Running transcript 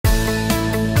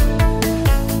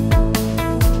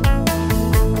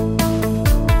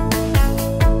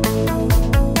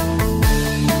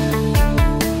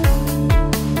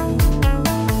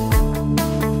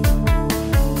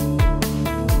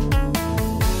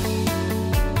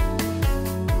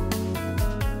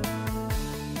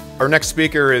Our next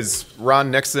speaker is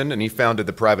Ron Nixon, and he founded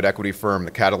the private equity firm,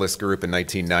 the Catalyst Group, in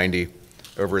 1990.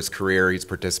 Over his career, he's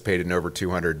participated in over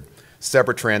 200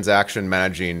 separate transactions,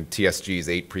 managing TSG's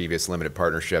 8 previous limited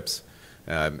partnerships.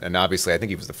 And obviously, I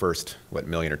think he was the first, $1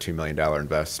 million or $2 million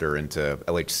investor into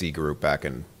LHC Group back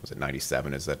in, was it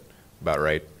 97? Is that about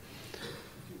right?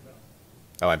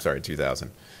 Oh, I'm sorry, 2000.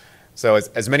 So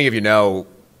as many of you know,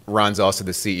 Ron's also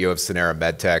the CEO of Sanara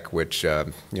MedTech, which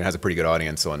has a pretty good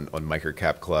audience on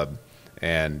Microcap Club.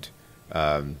 And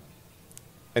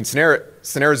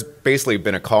Sanara's basically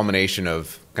been a culmination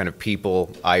of kind of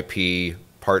people, IP,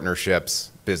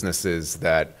 partnerships, businesses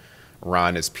that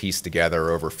Ron has pieced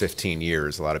together over 15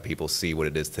 years. A lot of people see what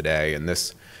it is today. And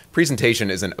this presentation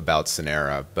isn't about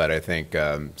Sanara, but I think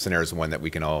Sanara is one that we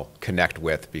can all connect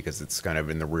with because it's kind of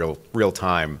in the real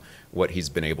time what he's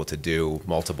been able to do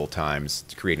multiple times,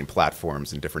 creating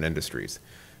platforms in different industries.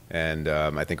 And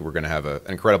I think we're going to have an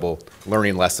incredible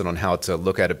learning lesson on how to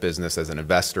look at a business as an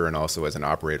investor and also as an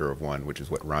operator of one, which is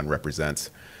what Ron represents.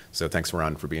 So thanks,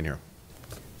 Ron, for being here.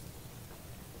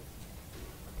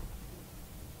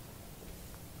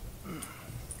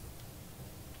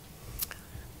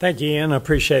 Thank you, Ian. I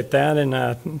appreciate that,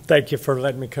 and thank you for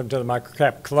letting me come to the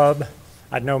Microcap Club.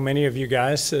 I know many of you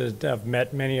guys. I've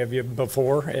met many of you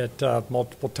before at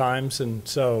multiple times, and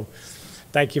so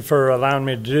thank you for allowing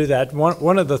me to do that.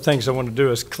 One of the things I want to do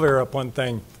is clear up one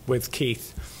thing with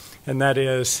Keith, and that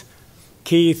is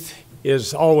Keith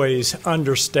is always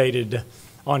understated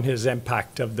on his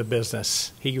impact of the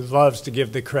business. He loves to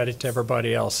give the credit to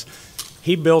everybody else.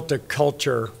 He built a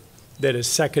culture that is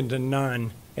second to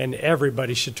none, and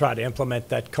everybody should try to implement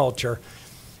that culture.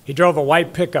 He drove a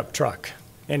white pickup truck,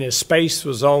 and his space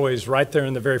was always right there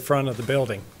in the very front of the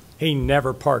building. He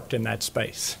never parked in that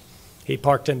space. He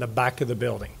parked in the back of the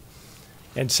building.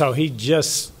 And so he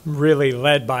just really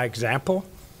led by example.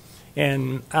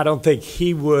 And I don't think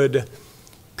he would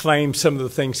claim some of the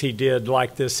things he did,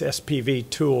 like this SPV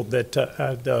tool, that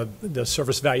the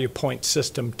service value point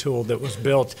system tool that was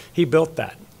built. He built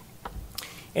that.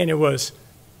 And it was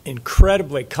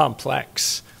incredibly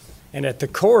complex. And at the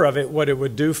core of it, what it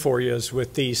would do for you is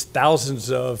with these thousands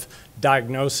of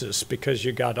diagnoses, because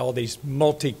you got all these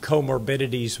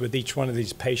multi-comorbidities with each one of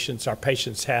these patients. Our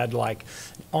patients had, like,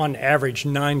 on average,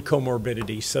 9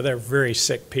 comorbidities, so they're very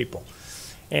sick people.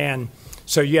 And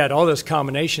so you had all this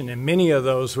combination, and many of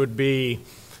those would be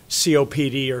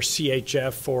COPD or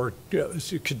CHF or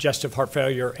congestive heart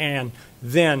failure, and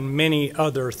then many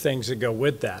other things that go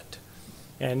with that.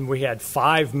 And we had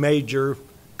 5 major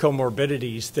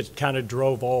comorbidities that kind of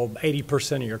drove all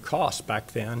 80% of your costs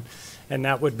back then. And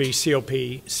that would be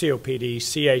COPD,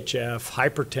 CHF,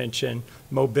 hypertension,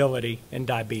 mobility, and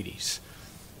diabetes.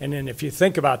 And then if you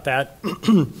think about that,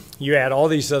 you add all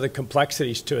these other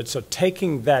complexities to it. So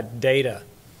taking that data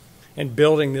and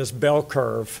building this bell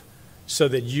curve so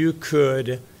that you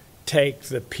could take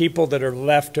the people that are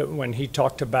left, when he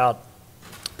talked about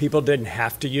people didn't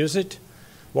have to use it,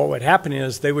 what would happen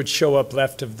is they would show up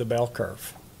left of the bell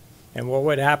curve. And what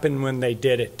would happen when they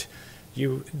did it?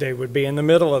 They would be in the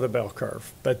middle of the bell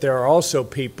curve. But there are also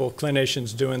people,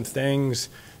 clinicians, doing things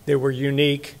that were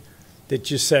unique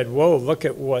that you said, whoa, look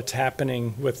at what's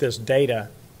happening with this data.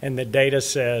 And the data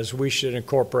says we should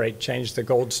incorporate, change the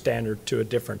gold standard to a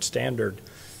different standard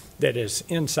that is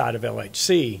inside of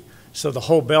LHC. So the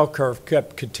whole bell curve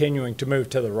kept continuing to move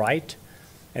to the right.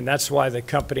 And that's why the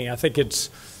company, I think it's,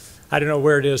 I don't know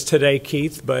where it is today,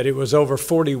 Keith, but it was over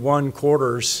 41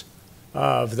 quarters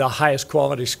of the highest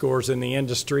quality scores in the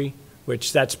industry,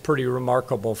 which that's pretty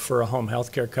remarkable for a home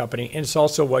healthcare company. And it's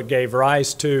also what gave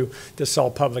rise to, this all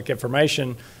public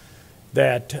information,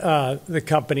 that the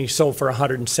company sold for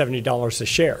 $170 a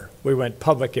share. We went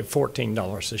public at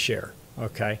 $14 a share,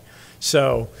 okay?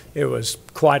 So it was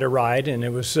quite a ride, and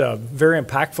it was very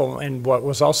impactful. And what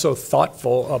was also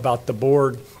thoughtful about the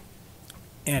board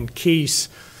and Keith's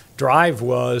drive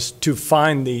was to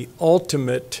find the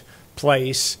ultimate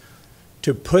place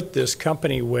to put this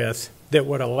company with that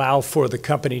would allow for the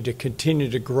company to continue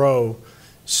to grow,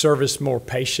 service more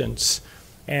patients,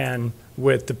 and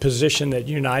with the position that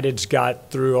United's got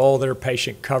through all their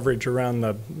patient coverage around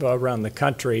the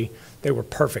country, they were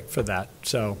perfect for that.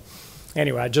 So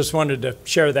anyway, I just wanted to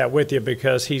share that with you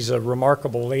because he's a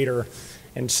remarkable leader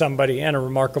and somebody and a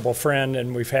remarkable friend,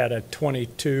 and we've had a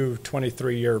 22,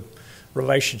 23-year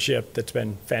relationship that's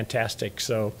been fantastic.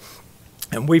 So,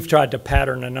 and we've tried to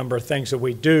pattern a number of things that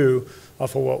we do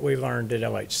off of what we learned at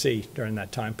LHC during that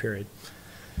time period.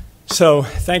 So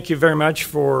thank you very much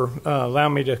for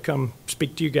allowing me to come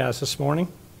speak to you guys this morning.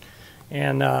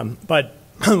 And but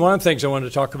one of the things I wanted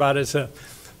to talk about is,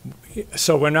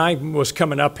 so when I was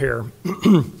coming up here,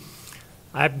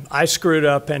 I screwed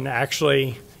up and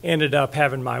actually ended up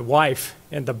having my wife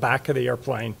in the back of the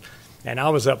airplane, and I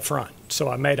was up front. So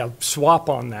I made a swap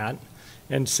on that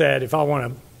and said, if I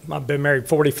want to, I've been married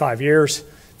 45 years.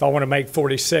 If I want to make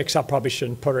 46, I probably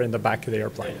shouldn't put her in the back of the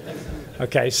airplane.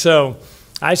 Okay, so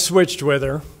I switched with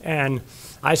her, and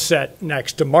I sat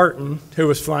next to Martin, who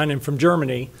was flying in from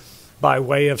Germany by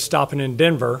way of stopping in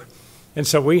Denver. And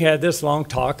so we had this long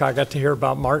talk. I got to hear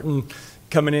about Martin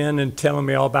coming in and telling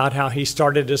me all about how he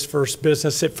started his first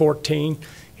business at 14.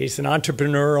 He's an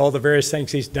entrepreneur, all the various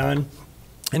things he's done.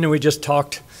 And then we just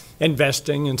talked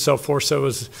investing and so forth. So it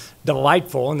was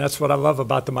delightful. And that's what I love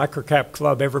about the Microcap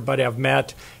Club. Everybody I've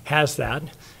met has that.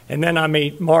 And then I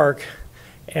meet Mark.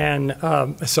 And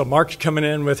so Mark's coming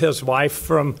in with his wife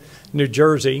from New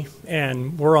Jersey,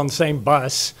 and we're on the same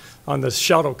bus on the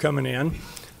shuttle coming in.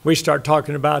 We start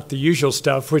talking about the usual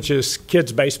stuff, which is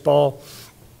kids' baseball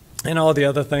and all the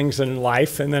other things in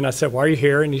life. And then I said, why are you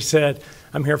here? And he said,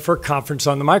 I'm here for a conference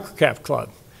on the Microcap Club.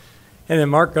 And then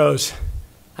Mark goes,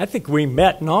 I think we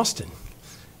met in Austin.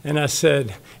 And I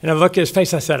said, and I looked at his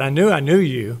face, I said, I knew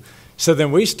you. So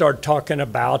then we started talking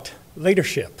about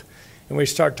leadership. And we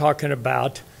start talking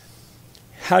about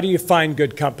how do you find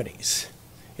good companies?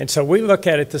 And so we look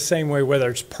at it the same way, whether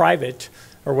it's private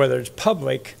or whether it's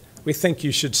public, we think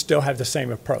you should still have the same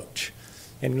approach.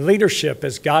 And leadership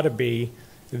has got to be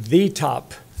the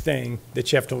top thing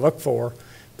that you have to look for,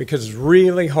 because it's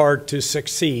really hard to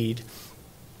succeed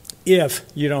if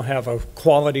you don't have a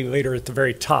quality leader at the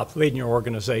very top leading your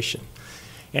organization.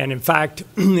 And in fact,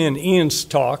 in Ian's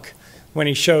talk, when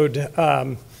he showed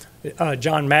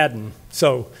John Madden.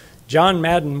 So John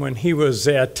Madden, when he was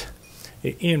at,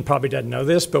 Ian probably doesn't know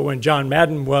this, but when John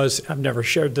Madden was, I've never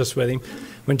shared this with him,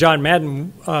 when John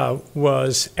Madden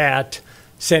was at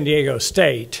San Diego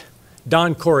State,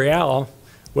 Don Coryell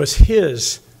was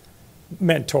his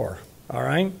mentor, all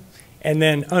right? And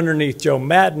then underneath Joe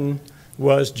Madden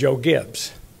was Joe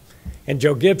Gibbs. And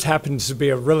Joe Gibbs happens to be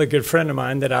a really good friend of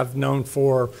mine that I've known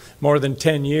for more than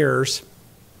 10 years.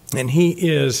 And he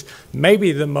is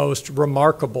maybe the most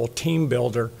remarkable team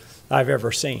builder I've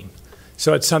ever seen.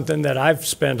 So it's something that I've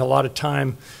spent a lot of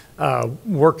time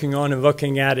working on and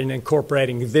looking at and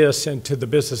incorporating this into the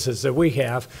businesses that we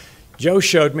have. Joe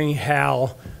showed me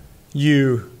how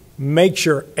you make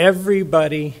sure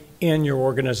everybody in your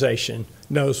organization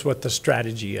knows what the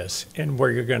strategy is and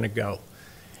where you're going to go.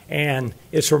 And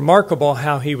it's remarkable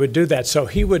how he would do that. So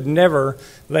he would never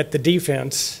let the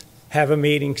defense have a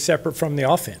meeting separate from the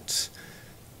offense.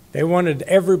 They wanted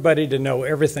everybody to know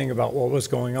everything about what was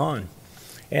going on.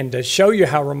 And to show you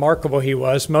how remarkable he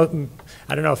was, I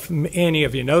don't know if any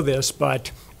of you know this,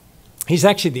 but he's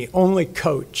actually the only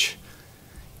coach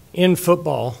in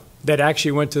football that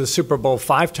actually went to the Super Bowl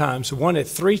 5 times, won it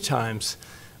 3 times,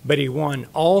 but he won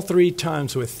all 3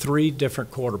 times with 3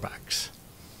 different quarterbacks.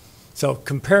 So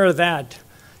compare that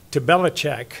to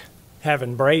Belichick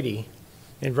having Brady,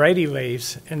 and Brady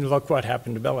leaves, and look what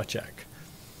happened to Belichick.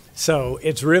 So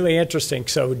it's really interesting.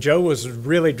 So Joe was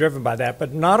really driven by that,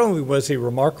 but not only was he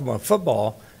remarkable in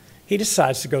football, he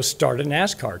decides to go start a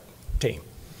NASCAR team.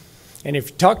 And if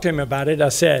you talk to him about it, I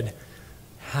said,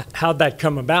 how'd that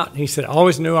come about? And he said, I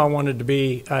always knew I wanted to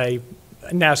be a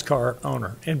NASCAR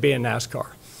owner and be in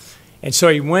NASCAR. And so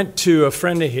he went to a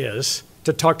friend of his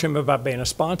to talk to him about being a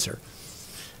sponsor.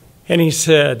 And he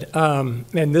said, and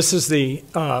this is the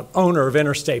owner of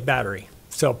Interstate Battery,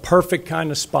 so perfect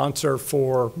kind of sponsor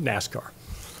for NASCAR.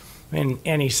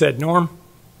 And he said, Norm,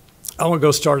 I want to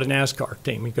go start a NASCAR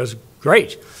team. He goes,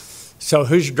 great. So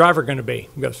who's your driver going to be?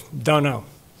 He goes, don't know.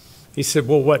 He said,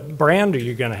 well, what brand are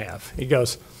you going to have? He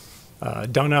goes,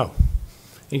 don't know.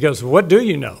 He goes, what do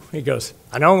you know? He goes,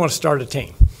 I know I want to start a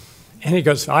team. And he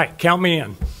goes, all right, count me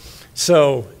in.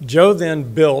 So Joe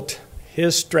then built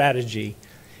his strategy,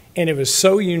 and it was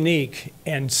so unique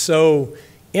and so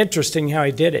interesting how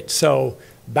he did it. So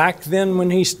back then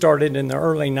when he started in the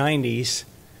early 90s,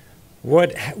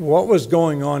 what was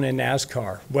going on in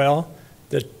NASCAR? Well,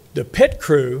 the pit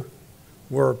crew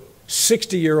were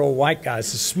 60-year-old white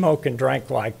guys that smoked and drank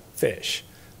like fish,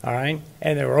 all right?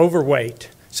 And they were overweight.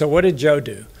 So what did Joe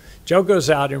do? Joe goes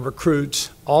out and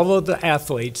recruits all of the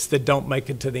athletes that don't make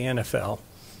it to the NFL,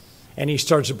 and he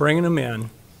starts bringing them in,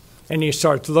 and he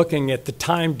starts looking at the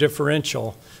time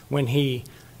differential when he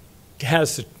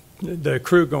has the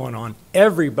crew going on.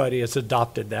 Everybody has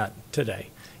adopted that today.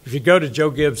 If you go to Joe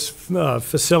Gibbs'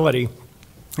 facility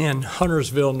in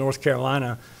Huntersville, North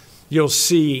Carolina, you'll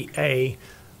see a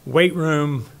weight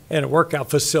room and a workout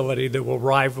facility that will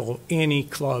rival any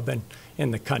club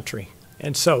in the country.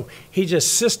 And so he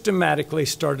just systematically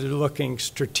started looking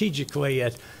strategically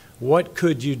at what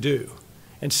could you do.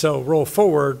 And so roll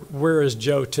forward, where is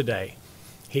Joe today?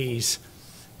 He's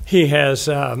in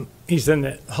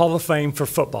the Hall of Fame for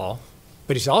football,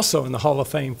 but he's also in the Hall of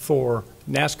Fame for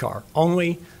NASCAR.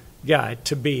 Only guy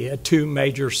to be a 2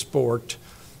 major sport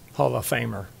Hall of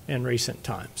Famer in recent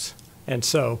times. And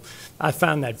so I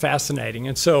found that fascinating.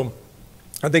 And so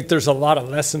I think there's a lot of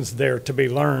lessons there to be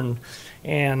learned.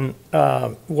 And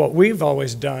what we've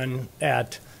always done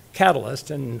at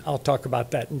Catalyst, and I'll talk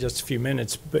about that in just a few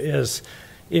minutes,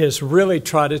 is really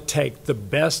try to take the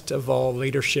best of all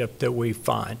leadership that we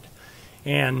find.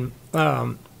 And,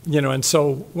 and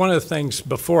so one of the things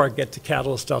before I get to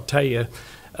Catalyst, I'll tell you,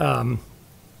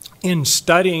 in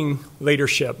studying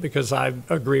leadership, because I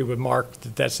agree with Mark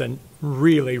that that's a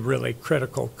really, really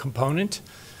critical component,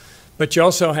 but you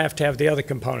also have to have the other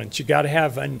components. You got to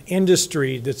have an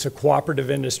industry that's a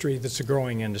cooperative industry, that's a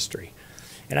growing industry.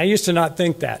 And I used to not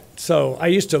think that. So I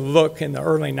used to look in the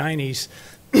early 90s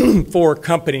for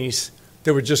companies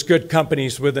that were just good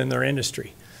companies within their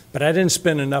industry. But I didn't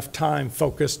spend enough time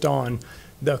focused on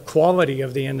the quality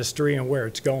of the industry and where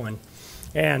it's going.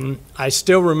 And I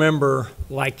still remember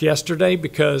like yesterday,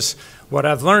 because what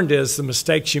I've learned is the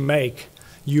mistakes you make,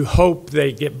 you hope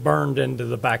they get burned into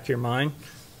the back of your mind,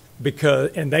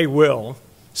 and they will,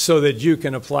 so that you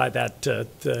can apply that to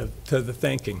the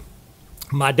thinking.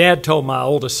 My dad told my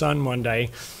oldest son one day,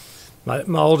 my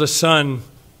oldest son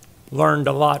learned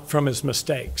a lot from his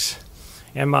mistakes.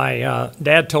 And my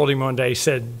dad told him one day, he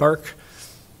said, "Burke,"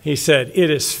 he said, "it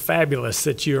is fabulous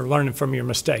that you're learning from your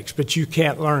mistakes, but you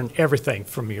can't learn everything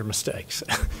from your mistakes."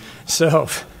 So,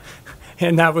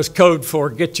 and that was code for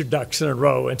get your ducks in a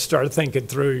row and start thinking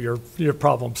through your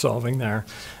problem solving there.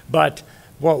 But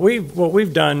what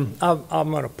we've done,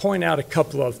 I'm going to point out a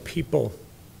couple of people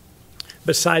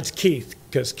besides Keith,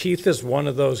 because Keith is one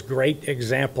of those great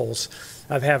examples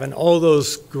of having all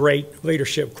those great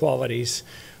leadership qualities,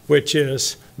 which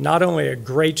is not only a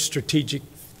great strategic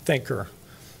thinker,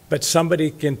 but somebody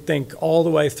can think all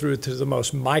the way through to the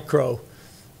most micro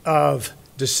of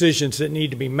decisions that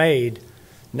need to be made,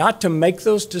 not to make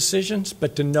those decisions,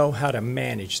 but to know how to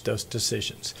manage those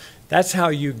decisions. That's how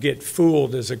you get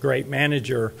fooled as a great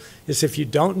manager, is if you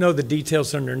don't know the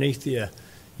details underneath you,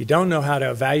 you don't know how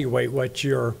to evaluate what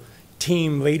your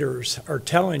team leaders are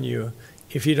telling you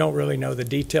if you don't really know the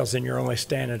details and you're only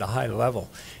staying at a high level.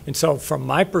 And so from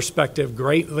my perspective,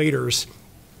 great leaders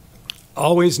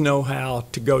always know how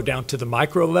to go down to the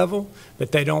micro level,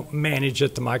 but they don't manage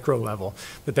at the micro level.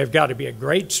 But they've got to be a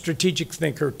great strategic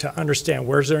thinker to understand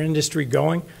where's their industry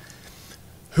going,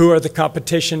 who are the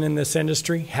competition in this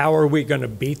industry, how are we going to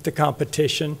beat the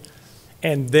competition,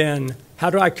 and then how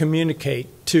do I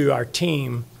communicate to our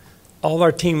team, all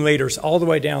our team leaders, all the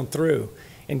way down through.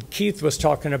 And Keith was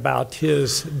talking about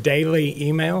his daily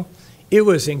email. It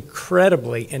was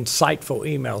incredibly insightful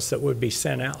emails that would be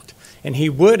sent out. And he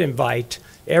would invite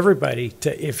everybody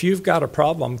to, if you've got a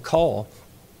problem, call.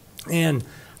 And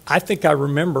I think I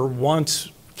remember once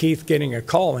Keith getting a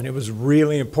call, and it was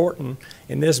really important.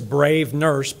 And this brave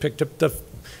nurse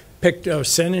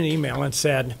sent an email and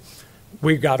said,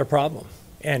 "We've got a problem."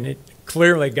 And it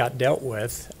clearly got dealt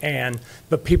with.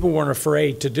 But people weren't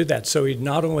afraid to do that. So he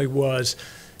not only was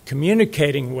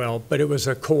communicating well, but it was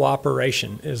a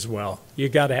cooperation as well. You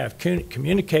got to have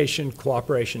communication,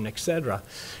 cooperation, etc.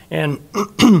 And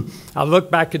I look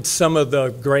back at some of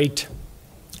the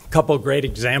couple great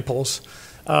examples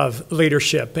of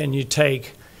leadership, and you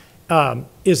take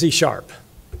Izzy Sharp.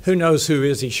 Who knows who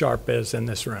Izzy Sharp is in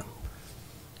this room?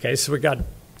 Okay, so we got a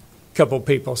couple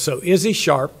people. So Izzy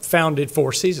Sharp founded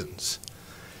Four Seasons.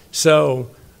 So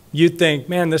you'd think,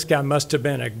 man, this guy must have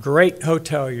been a great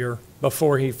hotelier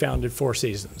before he founded Four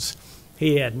Seasons.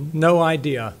 He had no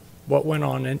idea what went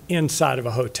on inside of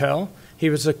a hotel. He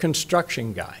was a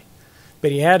construction guy.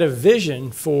 But he had a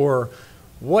vision for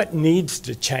what needs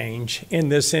to change in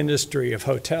this industry of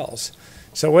hotels.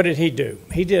 So what did he do?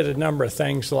 He did a number of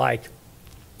things, like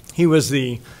he was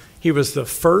the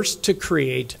first to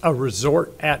create a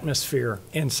resort atmosphere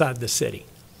inside the city.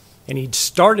 And he'd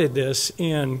started this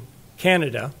in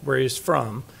Canada, where he's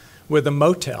from, with a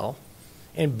motel,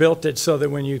 and built it so that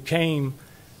when you came,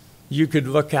 you could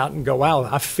look out and go, wow,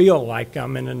 I feel like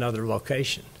I'm in another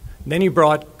location. Then he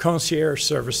brought concierge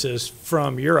services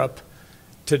from Europe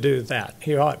to do that.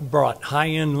 He brought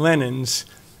high-end linens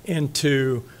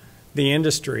into the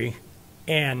industry,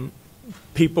 and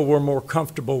people were more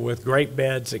comfortable with great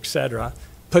beds, etc.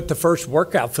 Put the first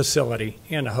workout facility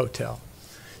in a hotel.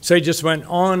 So he just went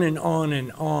on and on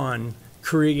and on,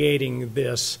 creating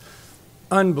this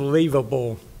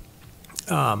unbelievable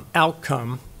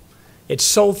outcome. It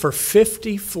sold for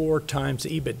 54 times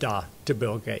EBITDA to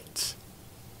Bill Gates.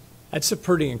 That's a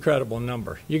pretty incredible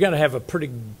number. You got to have a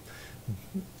pretty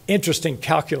interesting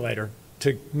calculator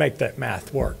to make that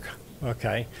math work,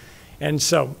 okay? And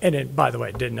so, and it, by the way,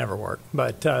 it didn't ever work,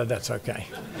 but that's okay.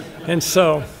 And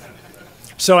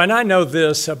and I know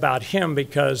this about him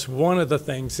because one of the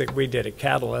things that we did at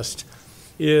Catalyst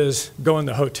is go in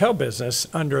the hotel business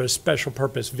under a special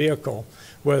purpose vehicle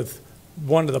with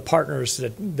one of the partners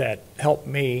that helped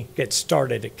me get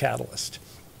started at Catalyst.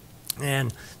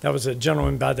 And that was a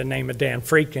gentleman by the name of Dan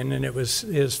Freakin, and it was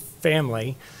his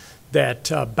family that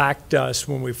backed us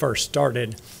when we first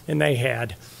started, and they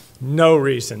had no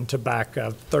reason to back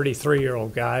a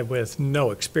 33-year-old guy with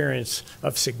no experience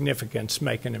of significance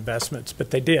making investments, but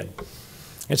they did.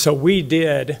 And so we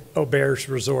did Auberge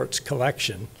Resorts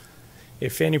Collection.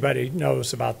 If anybody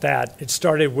knows about that, it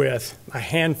started with a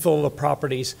handful of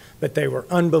properties, but they were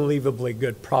unbelievably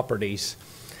good properties.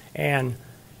 And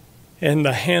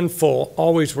the handful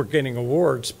always were getting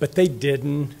awards, but they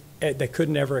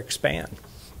couldn't ever expand.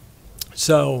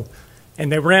 So,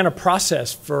 and they ran a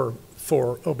process for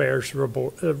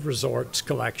Auberge Resorts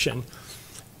Collection,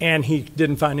 and he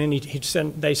didn't find any.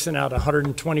 They sent out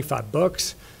 125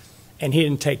 books, and he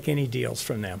didn't take any deals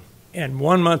from them. And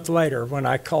 1 month later, when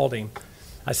I called him,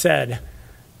 I said,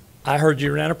 I heard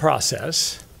you ran a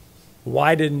process.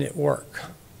 Why didn't it work?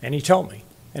 And he told me.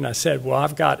 And I said, well,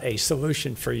 I've got a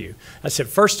solution for you. I said,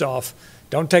 first off,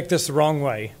 don't take this the wrong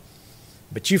way,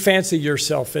 but you fancy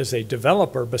yourself as a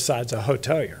developer besides a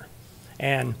hotelier.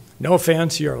 And no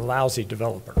offense, you're a lousy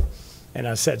developer. And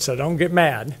I said, so don't get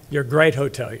mad. You're a great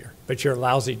hotelier, but you're a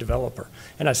lousy developer.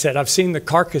 And I said, I've seen the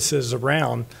carcasses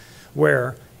around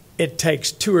where it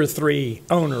takes 2 or 3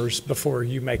 owners before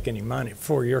you make any money,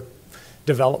 before your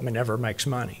development ever makes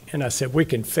money. And I said, we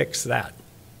can fix that.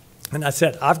 And I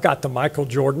said, I've got the Michael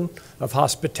Jordan of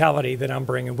hospitality that I'm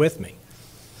bringing with me.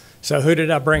 So who did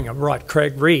I bring? I brought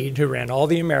Craig Reed, who ran all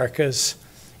the Americas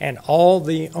and all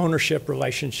the ownership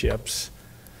relationships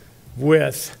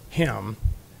with him.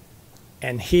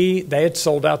 And they had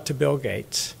sold out to Bill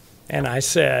Gates. And I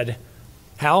said,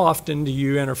 how often do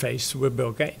you interface with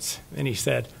Bill Gates? And he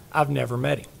said, I've never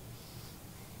met him.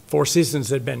 Four Seasons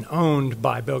had been owned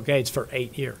by Bill Gates for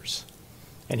 8 years.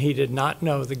 And he did not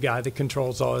know the guy that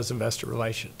controls all his investor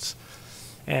relations.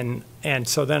 And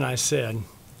so then I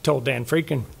told Dan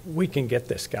Freakin, we can get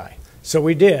this guy. So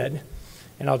we did,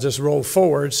 and I'll just roll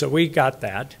forward. So we got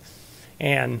that.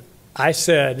 And I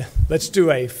said, let's do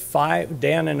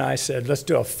Dan and I said, let's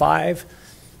do a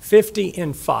 50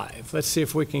 in 5. Let's see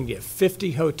if we can get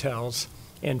 50 hotels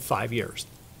in 5 years.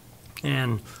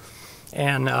 And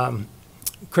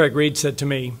Craig Reed said to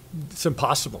me, it's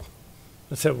impossible.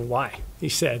 I said, well, why? He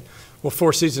said, well,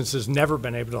 Four Seasons has never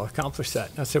been able to accomplish that.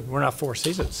 And I said, we're not Four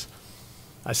Seasons.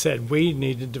 I said, we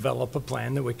need to develop a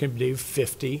plan that we can do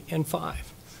 50 in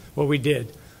 5. Well, we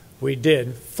did. We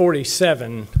did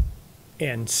 47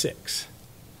 in 6.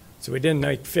 So we didn't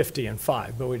make 50 in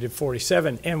 5, but we did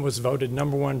 47 and was voted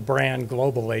 #1 brand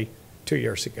globally 2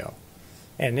 years ago.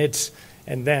 And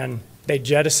then they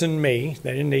jettisoned me.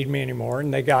 They didn't need me anymore.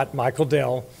 And they got Michael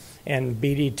Dell and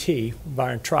BDT,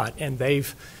 Byron Trott, and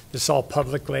this all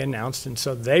publicly announced, and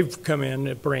so they've come in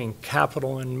to bring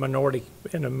capital in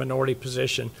a minority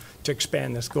position to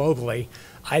expand this globally.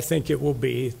 I think it will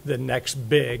be the next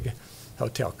big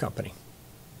hotel company.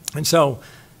 And so,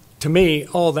 to me,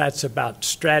 all that's about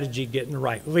strategy, getting the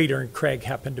right leader, and Craig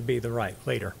happened to be the right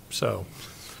leader. So,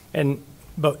 and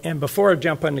before I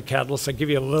jump into Catalyst, I'll give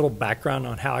you a little background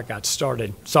on how I got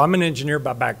started. So I'm an engineer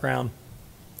by background,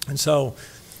 and so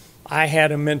I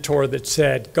had a mentor that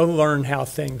said, go learn how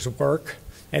things work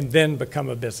and then become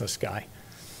a business guy.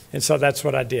 And so that's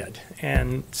what I did.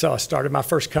 And so I started my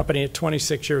first company at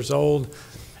 26 years old.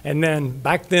 And then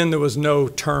back then there was no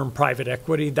term private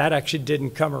equity. That actually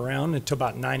didn't come around until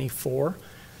about 94.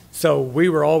 So we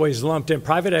were always lumped in.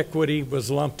 Private equity was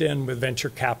lumped in with venture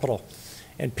capital.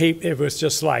 And it was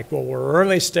just like, well, we're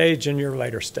early stage and you're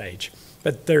later stage.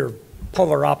 But they're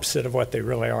polar opposite of what they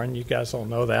really are, and you guys all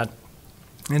know that.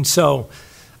 And so,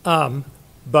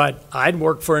 but I'd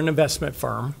worked for an investment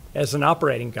firm as an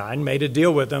operating guy and made a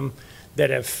deal with them that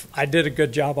if I did a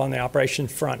good job on the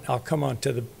operations front, I'll come on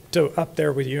to up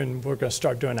there with you and we're going to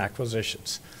start doing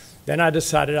acquisitions. Then I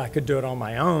decided I could do it on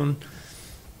my own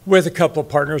with a couple of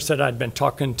partners that I'd been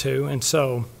talking to. And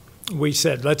so we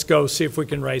said, let's go see if we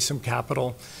can raise some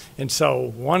capital. And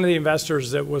so one of the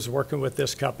investors that was working with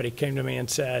this company came to me and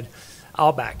said,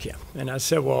 I'll back you. And I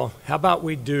said, well, how about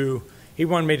he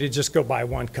wanted me to just go buy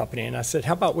one company. And I said,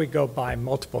 how about we go buy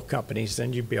multiple companies,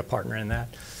 then you'd be a partner in that.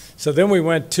 So then we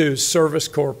went to Service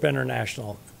Corp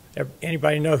International.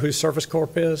 Anybody know who Service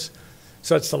Corp is?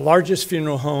 So it's the largest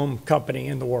funeral home company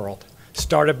in the world,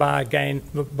 started by a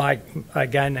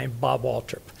guy named Bob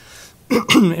Waltrip.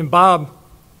 And Bob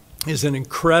is an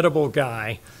incredible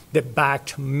guy that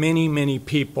backed many, many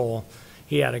people.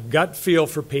 He had a gut feel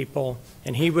for people,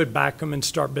 and he would back them and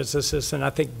start businesses. And I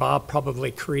think Bob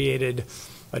probably created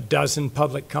a dozen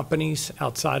public companies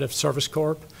outside of Service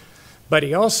Corp. But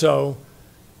he also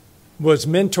was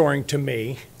mentoring to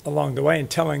me along the way and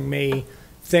telling me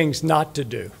things not to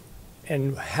do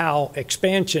and how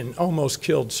expansion almost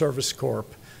killed Service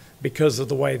Corp because of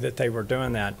the way that they were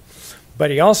doing that.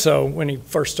 But he also, when he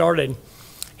first started,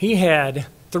 he had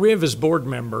 3 of his board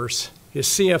members, his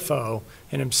CFO,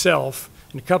 and himself,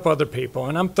 and a couple other people.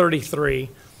 And I'm 33,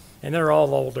 and they're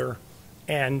all older.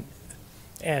 And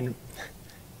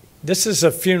this is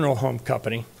a funeral home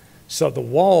company, so the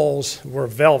walls were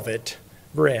velvet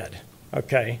red,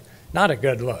 okay? Not a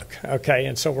good look, okay?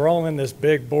 And so we're all in this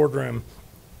big boardroom.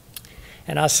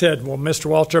 And I said, well, Mr.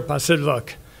 Waltrip, I said,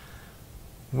 look,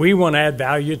 we want to add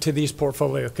value to these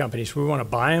portfolio companies. We want to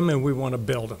buy them and we want to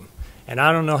build them. And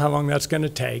I don't know how long that's going to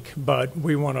take, but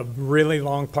we want a really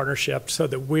long partnership so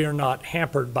that we are not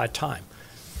hampered by time.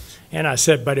 And I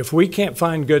said, but if we can't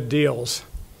find good deals,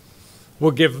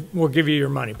 we'll give you your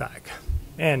money back.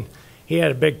 And he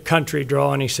had a big country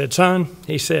draw, and he said, son,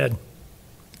 he said,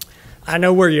 I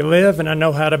know where you live and I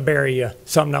know how to bury you,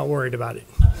 so I'm not worried about it.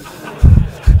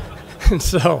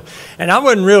 And I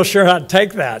wasn't real sure how to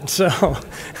take that. So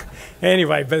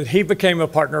anyway, but he became a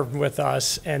partner with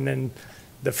us, and then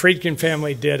the Friedkin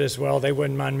family did as well. They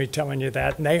wouldn't mind me telling you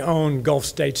that. And they own Gulf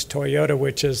States Toyota,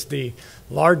 which is the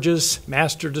largest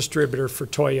master distributor for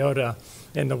Toyota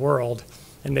in the world.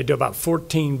 And they do about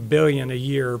 $14 billion a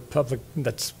year public.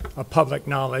 That's a public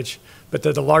knowledge. But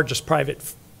they're the largest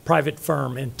private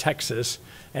firm in Texas,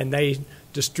 and they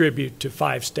distribute to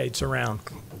 5 states around.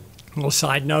 A little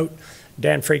side note,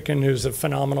 Dan Friedkin, who's a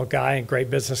phenomenal guy and great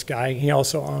business guy, he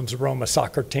also owns the Roma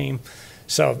soccer team.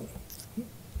 So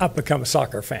I've become a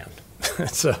soccer fan.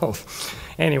 So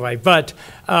anyway, but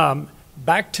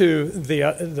back to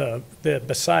the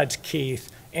besides Keith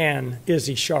and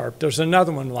Izzy Sharp, there's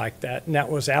another one like that, and that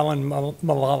was Alan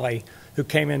Mulally, who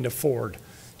came into Ford. Do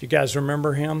you guys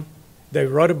remember him? They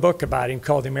wrote a book about him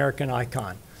called The American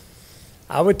Icon.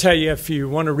 I would tell you, if you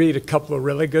want to read a couple of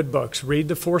really good books, read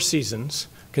The 4 Seasons,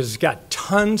 because it's got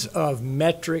tons of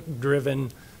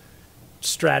metric-driven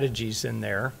strategies in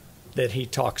there that he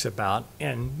talks about.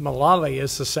 And Mulally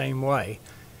is the same way.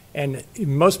 And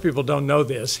most people don't know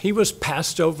this. He was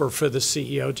passed over for the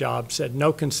CEO job, said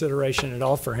no consideration at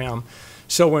all for him.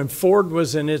 So when Ford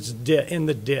was in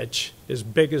the ditch, as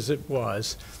big as it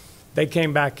was, they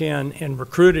came back in and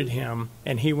recruited him,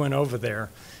 and he went over there.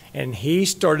 And he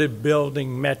started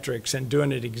building metrics and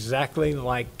doing it exactly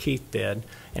like Keith did,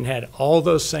 and had all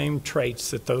those same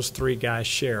traits that those 3 guys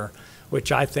share,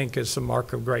 which I think is the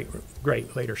mark of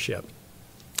great leadership.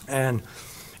 And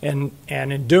in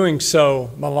doing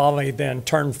so, Mulally then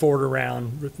turned Ford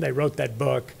around. They wrote that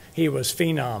book. He was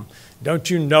phenom. Don't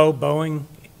you know Boeing,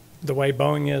 the way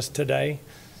Boeing is today?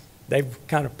 They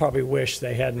kind of probably wish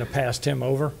they hadn't have passed him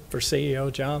over for CEO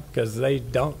job, because they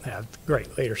don't have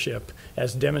great leadership,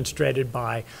 as demonstrated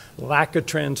by lack of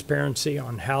transparency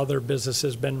on how their business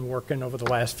has been working over the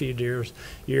last few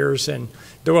years. And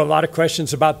there were a lot of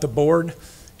questions about the board.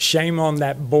 Shame on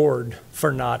that board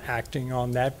for not acting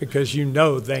on that, because you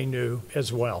know they knew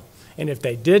as well. And if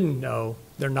they didn't know,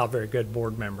 they're not very good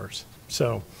board members.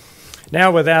 So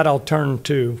now with that, I'll turn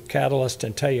to Catalyst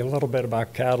and tell you a little bit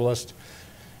about Catalyst.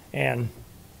 And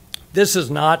this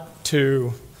is not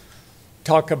to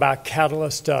talk about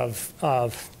Catalyst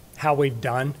of how we've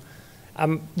done.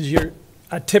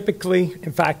 Typically,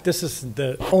 in fact, this is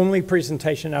the only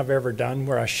presentation I've ever done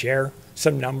where I share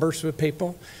some numbers with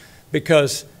people,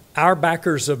 because our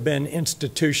backers have been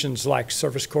institutions like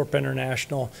Service Corp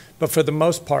International, but for the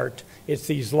most part, it's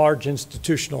these large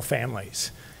institutional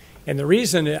families. And the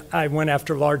reason I went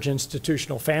after large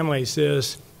institutional families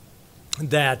is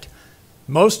that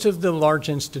most of the large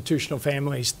institutional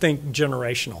families think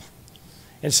generational.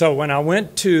 And so when I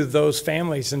went to those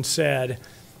families and said,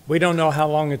 we don't know how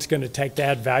long it's going to take to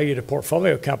add value to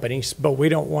portfolio companies, but we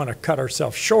don't want to cut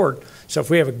ourselves short. So if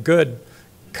we have a good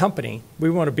company, we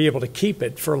want to be able to keep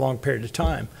it for a long period of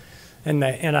time. And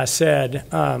I said,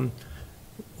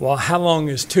 well, how long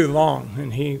is too long?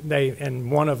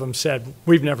 And one of them said,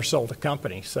 we've never sold a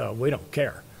company, so we don't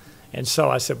care. And so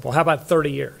I said, well, how about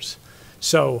 30 years?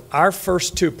 So our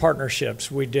first 2 partnerships,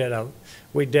 we did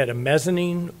a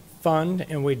mezzanine fund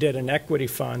and we did an equity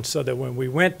fund, so that when we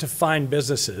went to find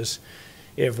businesses,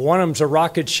 if one of them's a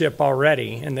rocket ship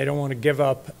already and they don't want to give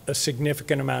up a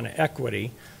significant amount of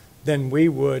equity, then we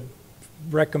would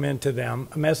recommend to them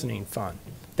a mezzanine fund.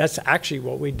 That's actually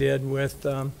what we did with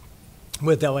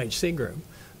LHC Group.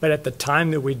 But at the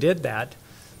time that we did that,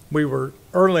 we were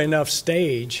early enough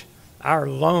stage, our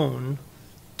loan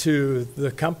to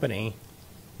the company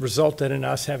resulted in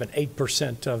us having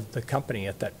 8% of the company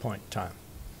at that point in time.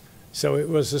 So it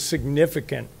was a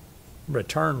significant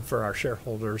return for our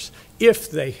shareholders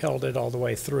if they held it all the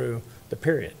way through the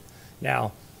period.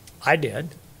 Now, I did.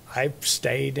 I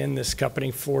stayed in this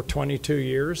company for 22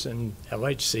 years, and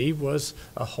LHC was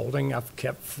a holding I've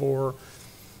kept for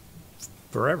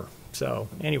forever. So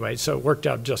anyway, so it worked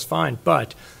out just fine.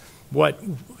 But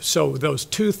so those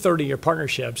two 30-year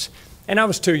partnerships, and I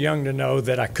was too young to know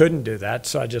that I couldn't do that,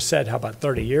 so I just said, how about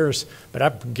 30 years? But I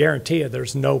guarantee you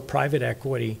there's no private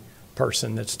equity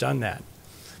person that's done that.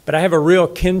 But I have a real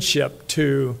kinship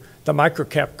to the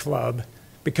Microcap Club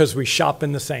because we shop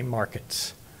in the same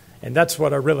markets. And that's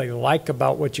what I really like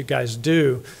about what you guys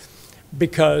do,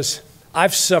 because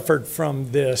I've suffered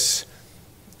from this.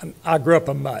 I grew up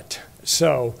a mutt,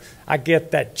 so I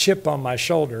get that chip on my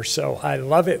shoulder. So I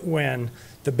love it when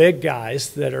the big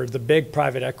guys that are the big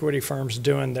private equity firms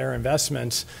doing their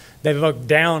investments, they look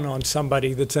down on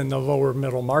somebody that's in the lower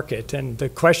middle market. And the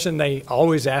question they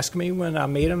always ask me when I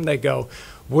meet them, they go,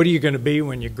 what are you going to be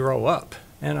when you grow up?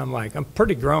 And I'm like, I'm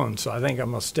pretty grown, so I think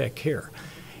I'm going to stick here.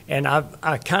 And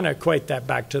I kind of equate that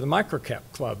back to the Microcap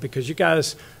Club, because you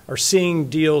guys are seeing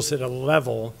deals at a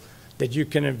level that you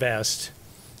can invest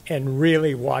and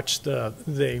really watch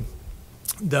the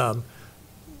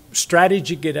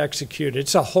strategy get executed.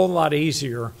 It's a whole lot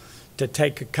easier to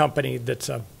take a company that's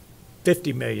a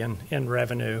 50 million in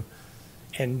revenue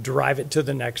and drive it to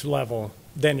the next level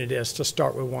than it is to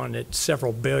start with one at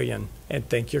several billion and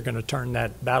think you're going to turn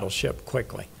that battleship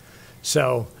quickly.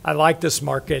 So I like this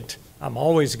market. I'm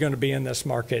always going to be in this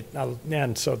market,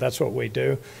 and so that's what we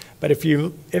do. But if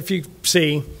you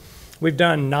see, we've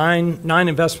done nine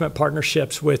investment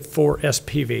partnerships with 4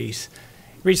 SPVs.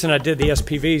 The reason I did the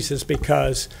SPVs is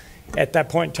because at that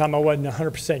point in time I wasn't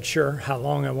 100% sure how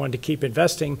long I wanted to keep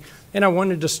investing, and I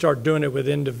wanted to start doing it with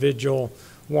individual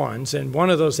ones. And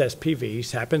one of those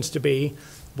SPVs happens to be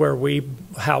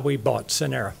how we bought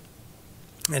Sonera.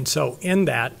 And so in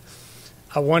that,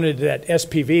 I wanted that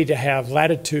SPV to have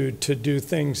latitude to do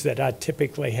things that I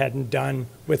typically hadn't done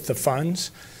with the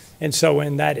funds. And so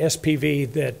in that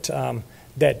SPV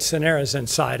that Sonera is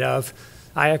inside of,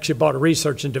 I actually bought a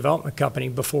research and development company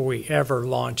before we ever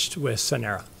launched with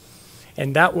Sonera.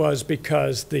 And that was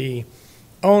because the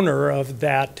owner of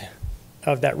that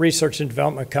research and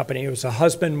development company, it was a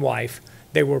husband and wife.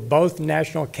 They were both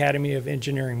National Academy of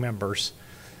Engineering members.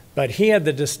 But he had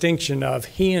the distinction of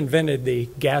he invented the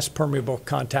gas permeable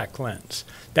contact lens.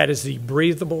 That is the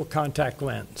breathable contact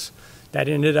lens. That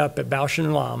ended up at Bausch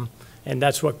 & Lomb, and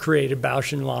that's what created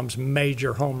Bausch & Lomb's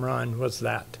major home run, was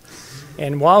that.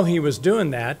 And while he was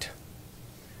doing that,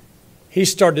 he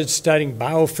started studying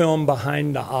biofilm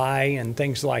behind the eye and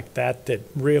things like that that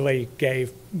really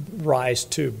gave rise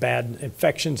to bad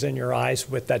infections in your eyes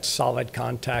with that solid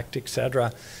contact, et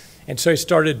cetera. And so he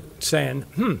started saying,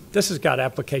 this has got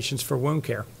applications for wound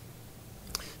care.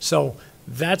 So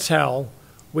that's how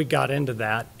we got into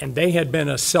that. And they had been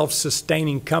a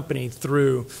self-sustaining company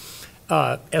through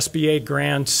SBA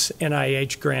grants,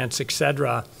 NIH grants, et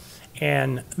cetera.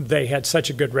 And they had such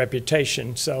a good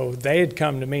reputation. So they had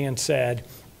come to me and said,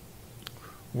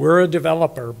 we're a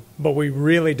developer, but we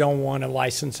really don't want to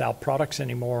license out products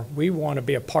anymore. We want to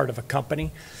be a part of a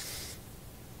company.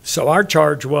 So our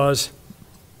charge was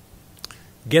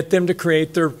get them to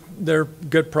create their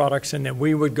good products, and then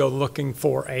we would go looking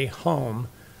for a home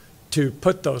to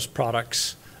put those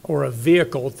products or a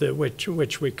vehicle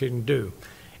which we can do.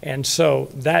 And so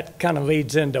that kind of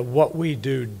leads into what we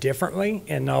do differently,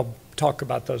 and I'll talk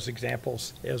about those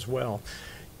examples as well.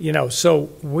 You know, so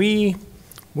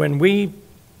when we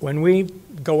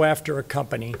go after a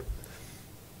company,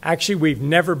 actually we've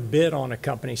never bid on a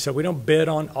company, so we don't bid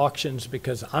on auctions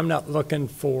because I'm not looking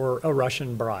for a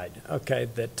Russian bride, okay,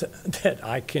 that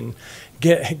I can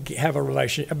have a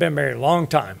relationship. I've been married a long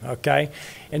time, okay?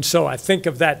 And so I think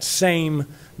of that same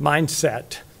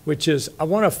mindset, which is I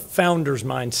want a founder's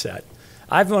mindset.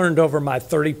 I've learned over my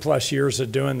 30 plus years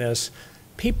of doing this,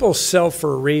 people sell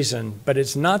for a reason, but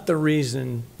it's not the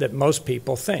reason that most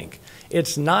people think.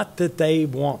 It's not that they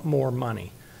want more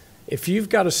money. If you've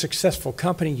got a successful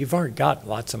company, you've already got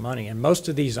lots of money. And most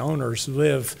of these owners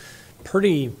live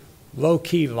pretty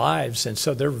low-key lives, and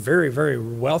so they're very, very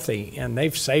wealthy, and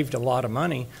they've saved a lot of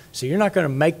money. So you're not going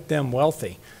to make them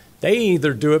wealthy. They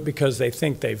either do it because they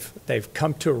think they've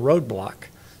come to a roadblock.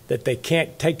 that they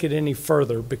can't take it any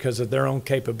further because of their own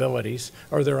capabilities,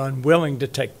 or they're unwilling to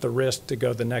take the risk to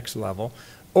go the next level,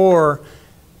 or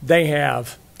they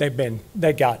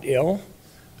got ill,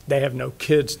 they have no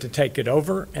kids to take it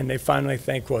over, and they finally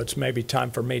think, well, it's maybe time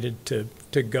for me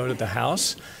to go to the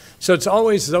house. So it's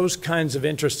always those kinds of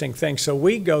interesting things. So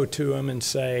we go to them and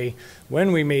say,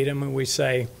 when we meet them, and we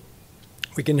say,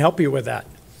 we can help you with that.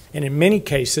 And in many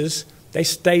cases, they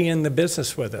stay in the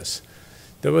business with us.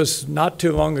 There was not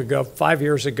too long ago, 5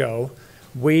 years ago,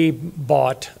 we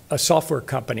bought a software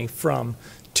company from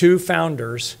two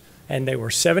founders, and they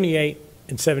were 78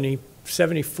 and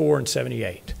 74 and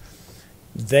 78.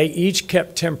 They each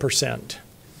kept 10%,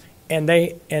 and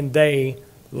they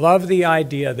loved the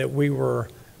idea that we were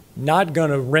not going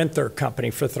to rent their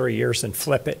company for 3 years and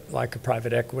flip it like a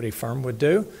private equity firm would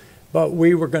do, but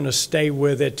we were going to stay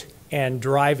with it and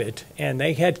drive it. And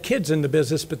they had kids in the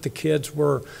business, but the kids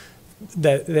were,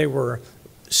 they were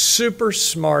super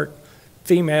smart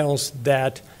females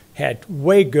that had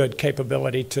way good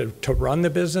capability to run the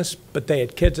business, but they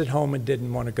had kids at home and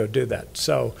didn't want to go do that.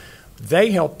 So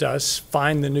they helped us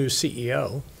find the new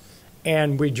CEO,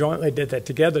 and we jointly did that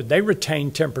together. They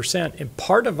retained 10%, and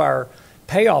part of our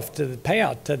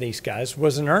payout to these guys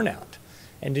was an earnout.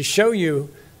 And to show you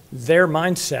their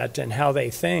mindset and how they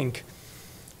think,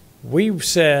 we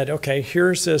said, okay,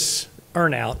 here's this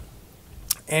earnout.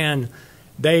 And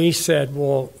they said,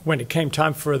 well, when it came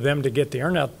time for them to get the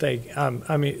earnout,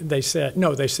 they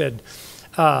said,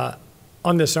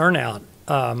 on this earnout,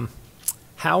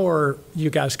 how are you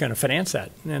guys going to finance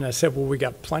that? And I said, well, we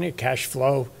got plenty of cash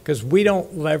flow, because we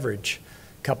don't leverage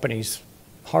companies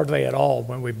hardly at all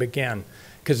when we begin.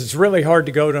 Because it's really hard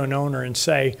to go to an owner and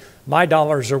say, my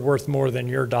dollars are worth more than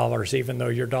your dollars, even though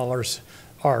your dollars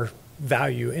are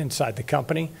value inside the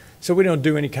company. So we don't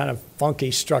do any kind of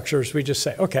funky structures. We just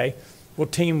say, okay, we'll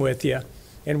team with you,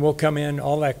 and we'll come in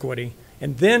all equity.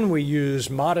 And then we use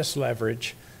modest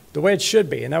leverage the way it should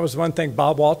be. And that was one thing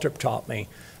Bob Waltrip taught me.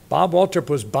 Bob Waltrip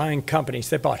was buying companies.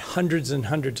 They bought hundreds and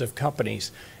hundreds of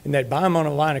companies, and they'd buy them on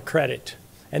a line of credit,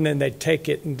 and then they'd take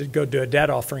it and go do a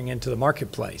debt offering into the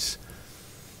marketplace.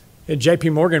 And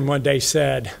JP Morgan one day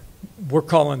said, we're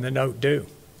calling the note due.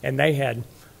 And they had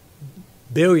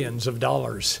billions of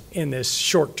dollars in this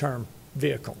short-term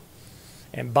vehicle.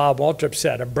 And Bob Waltrip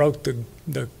said, I broke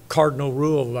the cardinal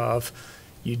rule of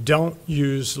you don't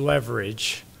use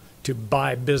leverage to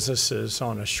buy businesses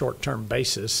on a short-term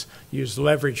basis. Use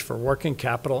leverage for working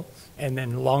capital and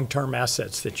then long-term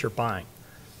assets that you're buying.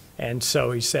 And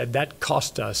so he said that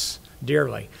cost us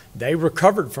dearly. They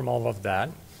recovered from all of that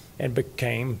and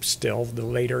became still the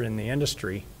leader in the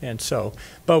industry. And so,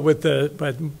 but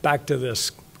back to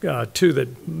this two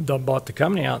that bought the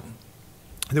company out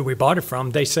that we bought it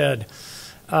from, they said,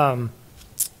 how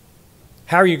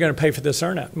are you going to pay for this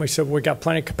earnout? And we said, we got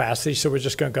plenty of capacity, so we're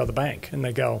just going to go to the bank. And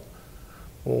they go,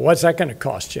 well, what's that going to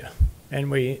cost you?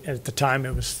 And we, at the time,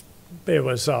 it was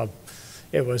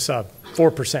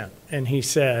 4%. And he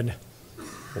said,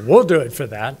 well, we'll do it for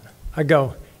that. I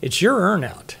go, it's your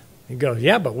earnout. He goes,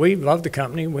 yeah, but we love the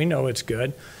company. We know it's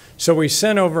good. So we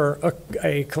sent over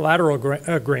a collateral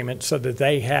agreement so that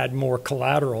they had more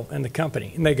collateral in the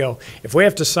company. And they go, if we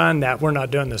have to sign that, we're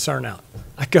not doing this earnout.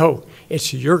 I go,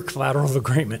 it's your collateral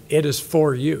agreement. It is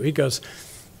for you. He goes,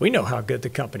 we know how good the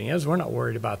company is. We're not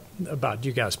worried about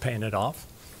you guys paying it off.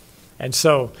 And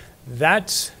so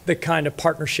that's the kind of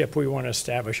partnership we want to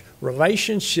establish.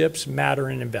 Relationships matter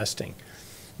in investing.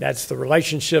 That's the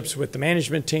relationships with the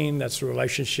management team. That's the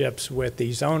relationships with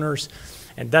these owners.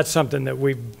 And that's something that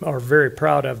we are very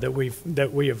proud of that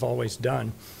we have always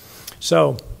done.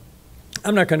 So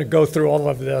I'm not going to go through all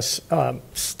of this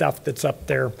stuff that's up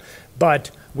there,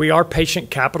 but we are patient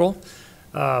capital.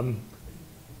 When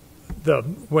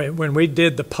we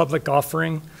did the public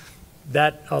offering,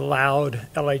 that allowed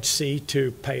LHC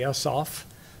to pay us off.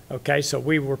 Okay, so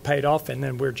we were paid off, and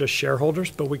then we're just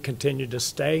shareholders, but we continue to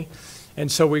stay. And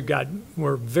so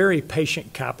we're very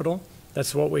patient capital.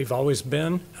 That's what we've always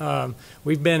been.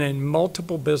 We've been in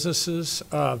multiple businesses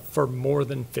for more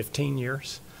than 15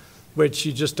 years, which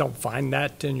you just don't find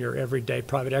that in your everyday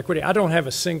private equity. I don't have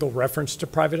a single reference to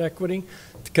private equity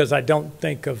because I don't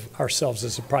think of ourselves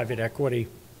as a private equity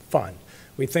fund.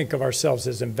 We think of ourselves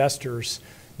as investors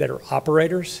that are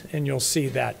operators, and you'll see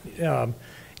that.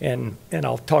 And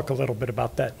I'll talk a little bit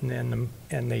about that in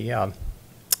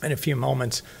a few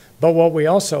moments. But what we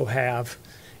also have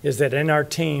is that in our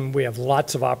team, we have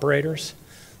lots of operators.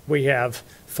 We have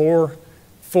four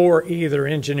either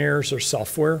engineers or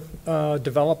software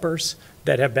developers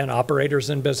that have been operators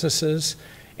in businesses.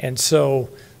 And so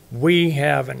we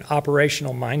have an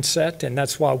operational mindset, and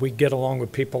that's why we get along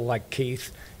with people like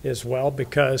Keith as well,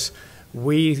 because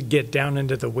we get down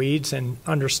into the weeds and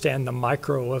understand the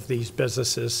micro of these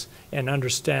businesses and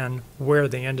understand where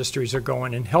the industries are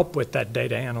going and help with that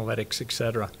data analytics, et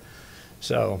cetera.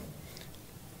 So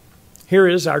here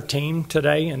is our team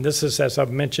today, and this is, as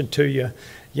I've mentioned to you,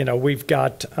 we've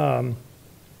got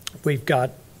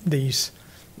these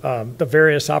the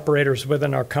various operators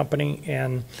within our company,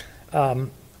 and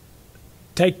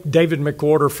take David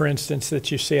McWhorter, for instance,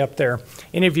 that you see up there.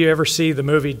 Any of you ever see the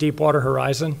movie Deepwater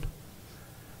Horizon?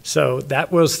 So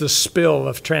that was the spill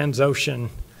of Transocean,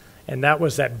 and that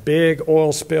was that big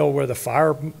oil spill where the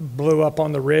fire blew up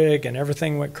on the rig and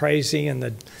everything went crazy, and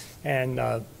the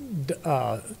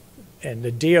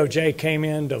DOJ came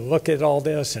in to look at all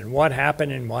this and what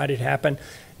happened and why did it happen.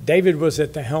 David was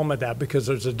at the helm of that because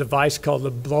there's a device called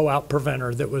the blowout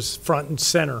preventer that was front and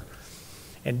center.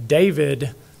 And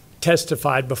David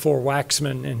testified before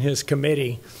Waxman and his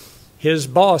committee. His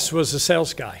boss was a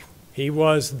sales guy. He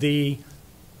was the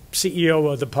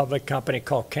CEO of the public company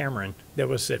called Cameron that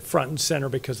was at front and center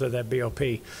because of that BOP.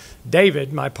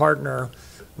 David, my partner,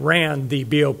 ran the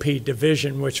BOP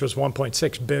division, which was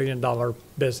 $1.6 billion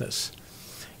business.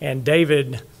 And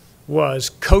David was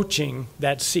coaching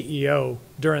that CEO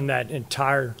during that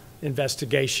entire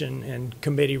investigation and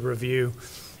committee review.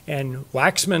 And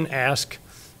Waxman asked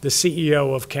the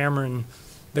CEO of Cameron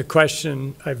the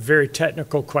question, a very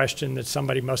technical question that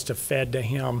somebody must have fed to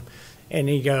him. And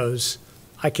he goes,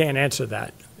 I can't answer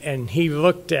that. And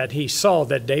he saw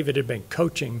that David had been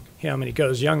coaching him, and he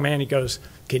goes, young man, he goes,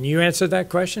 can you answer that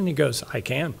question? He goes, I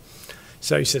can.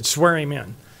 So he said, swear him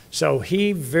in. So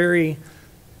he very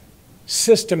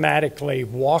systematically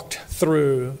walked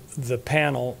through the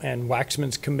panel and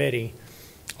Waxman's committee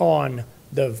on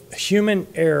the human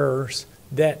errors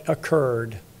that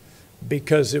occurred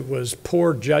because it was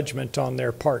poor judgment on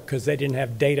their part because they didn't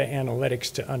have data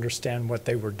analytics to understand what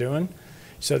they were doing.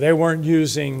 So they weren't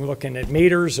looking at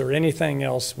meters or anything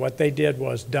else. What they did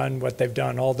was done what they've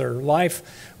done all their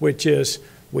life, which is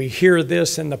we hear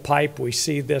this in the pipe, we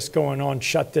see this going on,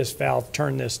 shut this valve,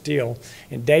 turn this deal.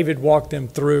 And David walked them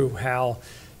through how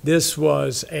this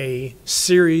was a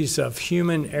series of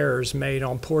human errors made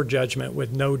on poor judgment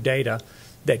with no data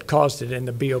that caused it, and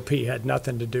the BOP had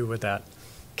nothing to do with that.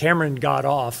 Cameron got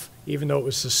off, even though it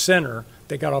was the center,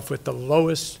 they got off with the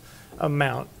lowest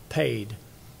amount paid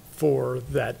for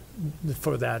that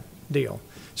deal.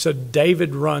 So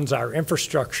David runs our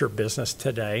infrastructure business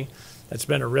today. That's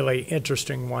been a really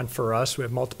interesting one for us. We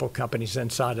have multiple companies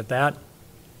inside of that.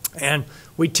 And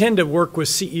we tend to work with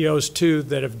CEOs, too,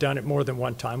 that have done it more than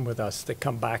one time with us, that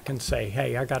come back and say,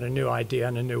 hey, I got a new idea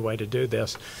and a new way to do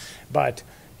this. But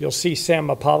you'll see Sam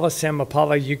Mapala. Sam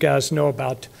Mapala, you guys know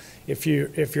about, if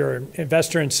you're an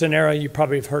investor in Synera, you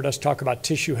probably have heard us talk about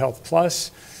Tissue Health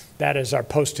Plus. That is our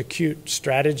post-acute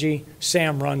strategy.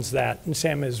 Sam runs that, and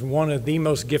Sam is one of the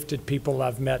most gifted people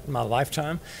I've met in my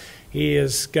lifetime. He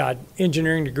has got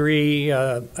engineering degree,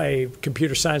 a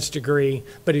computer science degree,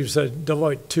 but he was a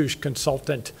Deloitte Touche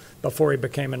consultant before he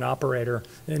became an operator.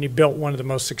 And he built one of the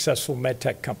most successful med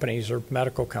tech companies or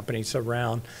medical companies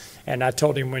around. And I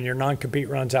told him, when your non-compete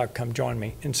runs out, come join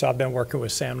me. And so I've been working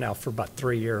with Sam now for about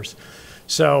 3 years.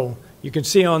 So you can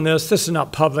see on this is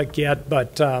not public yet,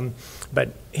 but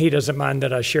he doesn't mind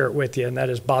that I share it with you, and that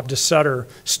is Bob DeSutter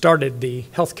started the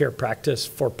healthcare practice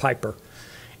for Piper.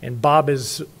 And Bob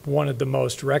is one of the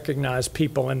most recognized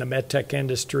people in the medtech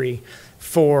industry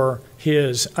for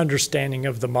his understanding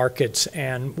of the markets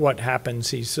and what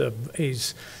happens.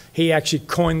 He actually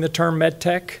coined the term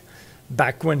medtech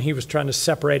back when he was trying to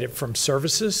separate it from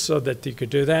services so that you could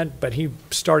do that. But he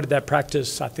started that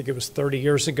practice, I think it was 30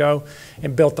 years ago,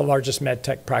 and built the largest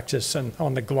medtech practice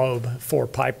on the globe for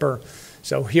Piper.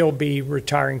 So he'll be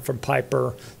retiring from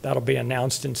Piper. That'll be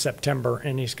announced in September,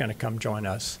 and he's going to come join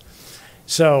us.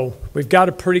 So we've got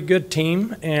a pretty good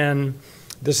team, and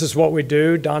this is what we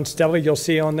do. Don Stella, you'll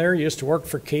see on there, used to work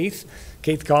for Keith.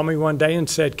 Keith called me one day and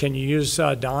said, can you use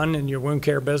Don in your wound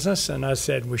care business? And I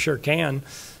said, we sure can.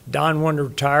 Don wanted to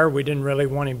retire. We didn't really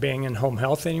want him being in home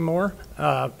health anymore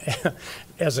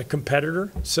as a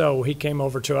competitor. So he came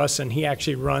over to us, and he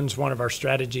actually runs one of our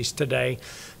strategies today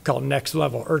called Next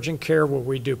Level Urgent Care, where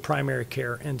we do primary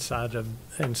care inside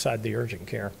the urgent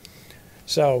care.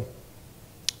 So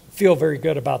feel very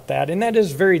good about that. And that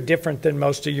is very different than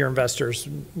most of your investors.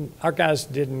 Our guys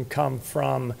didn't come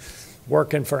from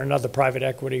working for another private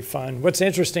equity fund. What's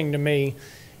interesting to me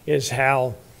is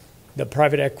how the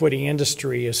private equity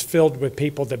industry is filled with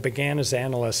people that began as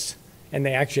analysts, and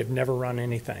they actually have never run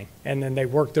anything. And then they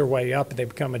work their way up, they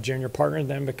become a junior partner, and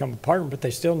then become a partner, but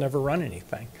they still never run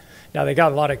anything. Now, they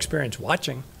got a lot of experience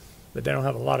watching, but they don't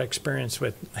have a lot of experience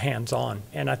with hands-on.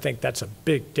 And I think that's a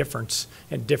big difference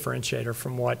and differentiator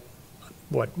from what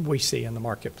we see in the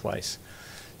marketplace.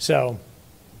 So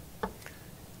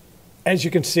as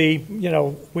you can see,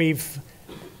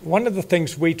 one of the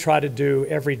things we try to do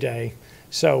every day,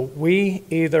 so we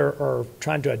either are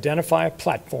trying to identify a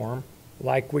platform,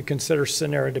 like we consider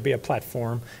Synera to be a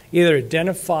platform, either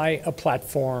identify a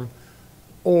platform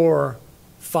or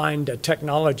find a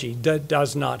technology that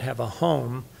does not have a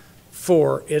home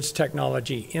for its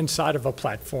technology inside of a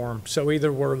platform. So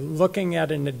either we're looking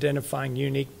at and identifying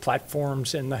unique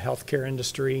platforms in the healthcare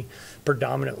industry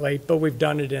predominantly, but we've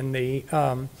done it in the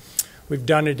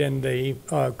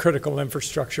critical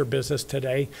infrastructure business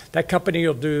today. That company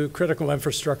will do critical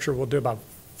infrastructure, will do about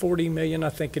 40 million, I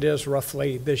think it is,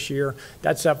 roughly this year.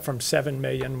 That's up from 7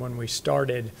 million when we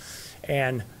started.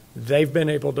 And they've been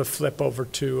able to flip over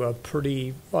to a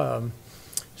pretty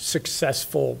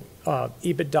successful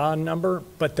EBITDA number,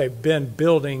 but they've been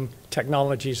building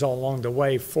technologies all along the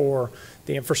way for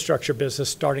the infrastructure business,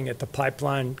 starting at the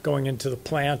pipeline, going into the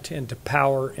plant, into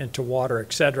power, into water,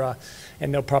 et cetera.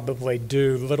 And they'll probably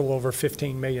do a little over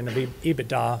 15 million of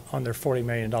EBITDA on their $40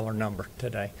 million number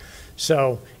today.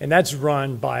 So, and that's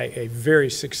run by a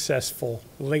very successful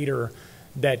leader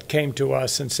that came to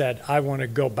us and said, I want to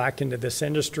go back into this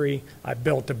industry. I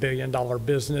built a $1 billion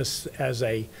business as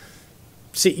a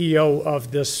CEO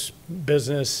of this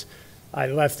business. I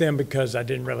left them because I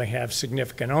didn't really have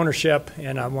significant ownership,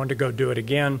 and I wanted to go do it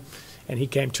again. And he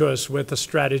came to us with a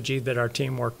strategy that our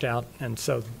team worked out, and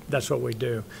so that's what we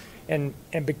do. And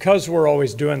because we're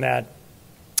always doing that,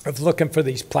 of looking for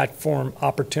these platform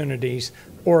opportunities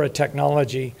or a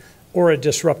technology or a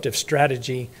disruptive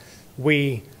strategy,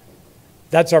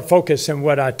 that's our focus. And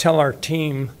what I tell our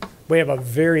team, we have a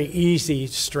very easy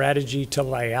strategy to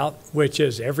lay out, which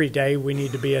is every day we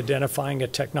need to be identifying a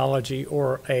technology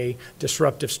or a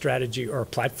disruptive strategy or a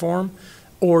platform,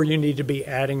 or you need to be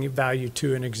adding value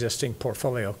to an existing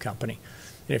portfolio company.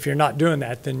 And if you're not doing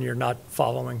that, then you're not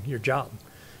following your job.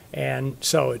 And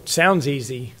so it sounds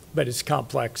easy, but it's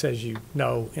complex, as you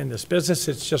know, in this business.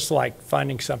 It's just like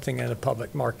finding something in the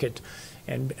public market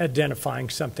and identifying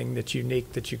something that's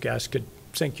unique that you guys could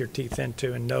sink your teeth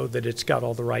into and know that it's got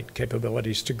all the right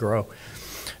capabilities to grow.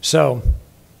 So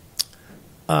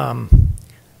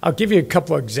I'll give you a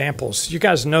couple of examples. You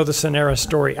guys know the Synera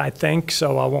story, I think,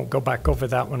 so I won't go back over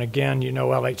that one again. You know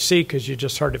LHC because you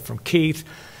just heard it from Keith.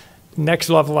 Next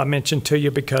Level I mentioned to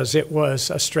you because it was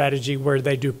a strategy where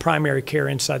they do primary care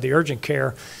inside the urgent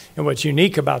care. And what's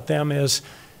unique about them is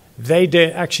they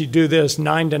actually do this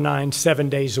 9 to 9, 7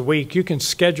 days a week. You can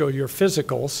schedule your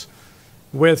physicals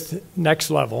with Next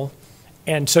Level,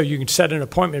 and so you can set an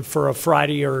appointment for a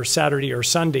Friday or Saturday or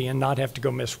Sunday and not have to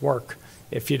go miss work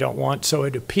if you don't want. So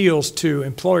it appeals to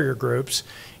employer groups.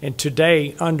 And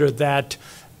today, under that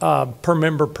per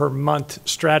member per month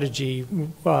strategy,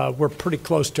 we're pretty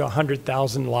close to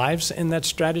 100,000 lives in that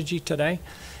strategy today.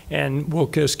 And we'll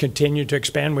just continue to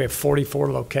expand. We have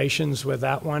 44 locations with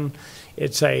that one.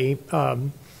 It's a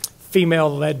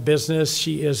female-led business.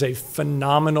 She is a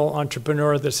phenomenal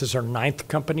entrepreneur. This is her 9th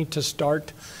company to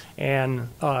start, and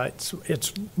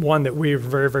it's one that we're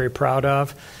very, very proud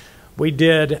of. We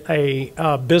did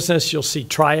a business. You'll see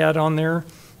Triad on there.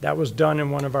 That was done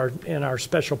in our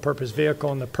special purpose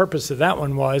vehicle, and the purpose of that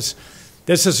one was,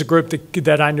 this is a group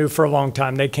that I knew for a long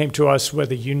time. They came to us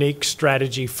with a unique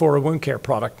strategy for a wound care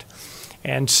product,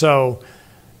 and so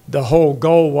the whole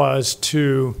goal was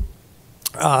to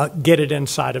get it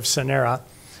inside of Synera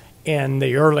in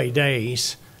the early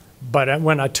days. But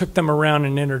when I took them around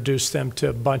and introduced them to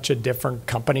a bunch of different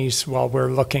companies while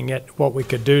we're looking at what we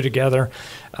could do together,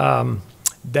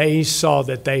 they saw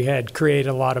that they had created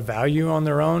a lot of value on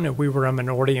their own, and we were a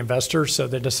minority investor, so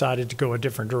they decided to go a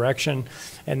different direction.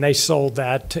 And they sold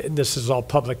that. This is all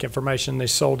public information. They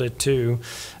sold it to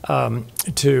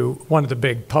one of the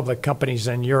big public companies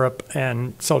in Europe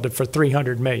and sold it for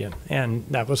 $300 million. And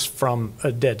that was from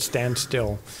a dead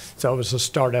standstill. So it was a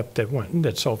startup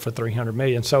that sold for $300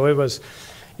 million. So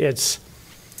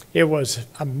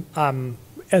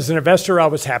as an investor, I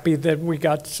was happy that we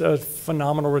got a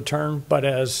phenomenal return, but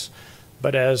as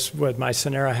with my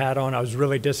Synera hat on, I was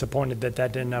really disappointed that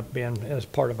that didn't end up being as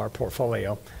part of our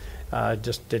portfolio. It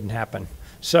just didn't happen.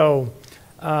 So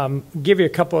give you a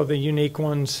couple of the unique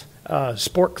ones.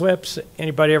 Sport Clips.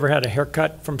 Anybody ever had a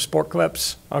haircut from Sport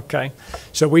Clips? Okay.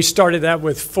 So we started that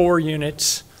with 4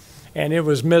 units, and it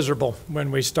was miserable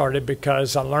when we started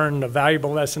because I learned a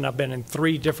valuable lesson. I've been in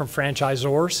 3 different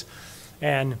franchisors,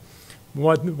 and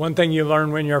one thing you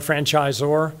learn when you're a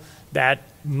franchisor, that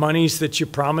monies that you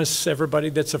promise everybody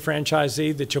that's a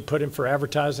franchisee that you'll put in for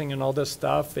advertising and all this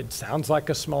stuff, it sounds like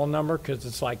a small number because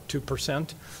it's like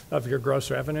 2% of your gross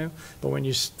revenue. But when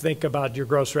you think about your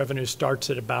gross revenue starts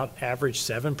at about average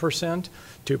 7%,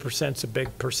 2% is a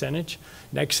big percentage.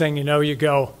 Next thing you know, you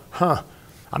go,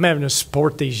 I'm having to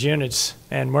support these units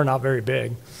and we're not very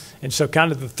big. And so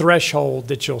kind of the threshold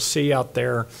that you'll see out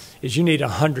there is you need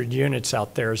 100 units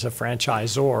out there as a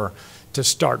franchisor to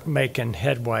start making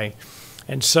headway.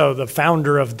 And so the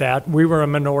founder of that, we were a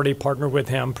minority partner with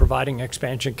him providing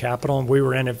expansion capital, and we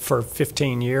were in it for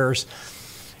 15 years.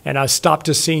 And I stopped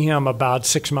to see him about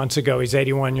 6 months ago. He's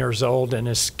 81 years old, and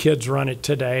his kids run it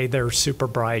today. They're super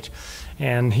bright.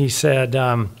 And he said,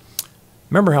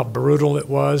 remember how brutal it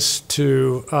was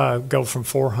to go from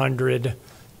 4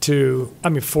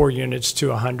 units to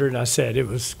 100? And I said, it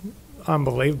was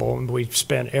unbelievable. And we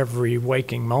spent every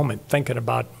waking moment thinking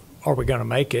about, are we going to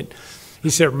make it?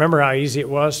 He said, remember how easy it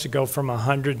was to go from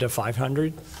 100 to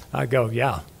 500? I go,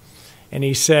 yeah. And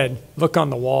he said, look on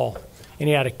the wall. And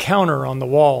he had a counter on the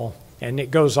wall, and it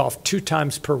goes off 2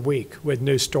 times per week with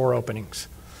new store openings.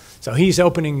 So he's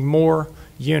opening more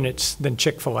units than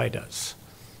Chick-fil-A does.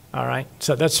 All right?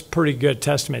 So that's a pretty good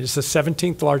testament. It's the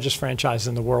 17th largest franchise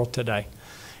in the world today.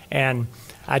 And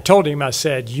I told him, I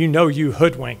said, you know you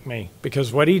hoodwinked me,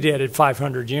 because what he did at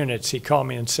 500 units, he called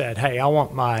me and said, hey, I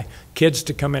want my kids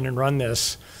to come in and run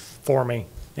this for me.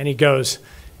 And he goes,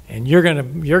 and you're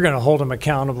gonna hold them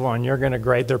accountable and you're gonna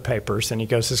grade their papers. And he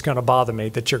goes, it's gonna bother me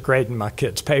that you're grading my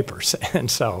kids' papers. And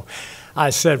so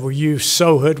I said, well, you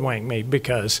so hoodwinked me,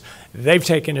 because they've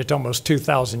taken it to almost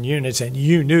 2,000 units and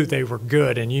you knew they were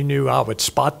good and you knew I would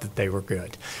spot that they were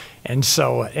good. And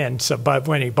so, but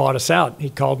when he bought us out, he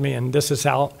called me, and this is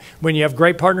how, when you have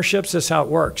great partnerships, this is how it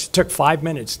works. It took 5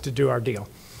 minutes to do our deal.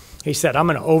 He said, I'm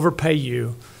going to overpay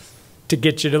you to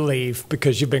get you to leave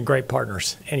because you've been great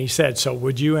partners. And he said, so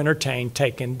would you entertain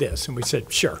taking this? And we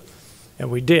said, sure. And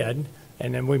we did.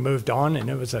 And then we moved on, and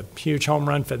it was a huge home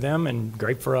run for them and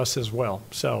great for us as well.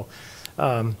 So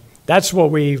that's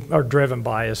what we are driven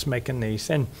by, is making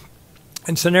these. And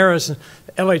Sonera's,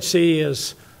 LHC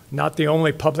is not the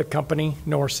only public company,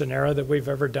 nor Sonera, that we've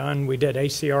ever done. We did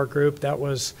ACR Group. That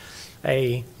was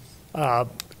a $10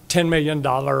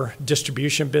 million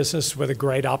distribution business with a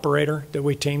great operator that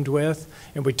we teamed with.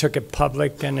 And we took it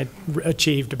public, and it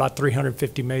achieved about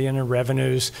 $350 million in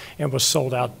revenues and was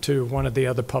sold out to one of the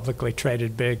other publicly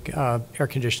traded big air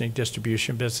conditioning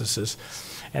distribution businesses.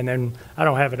 And then, I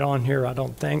don't have it on here, I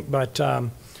don't think, but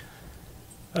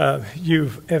have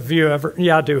you ever,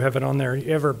 yeah, I do have it on there.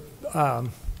 You ever,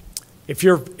 if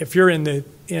you're in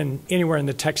anywhere in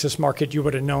the Texas market, you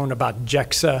would have known about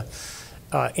JEXA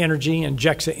Energy, and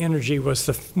JEXA Energy was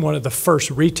one of the first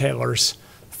retailers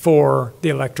for the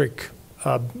electric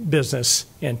business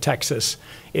in Texas.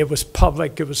 It was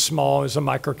public, it was small, it was a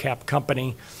micro-cap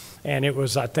company, and it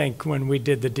was, I think, when we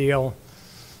did the deal,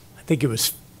 I think it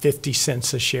was 50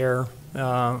 cents a share,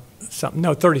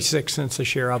 36 cents a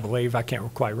share, I believe. I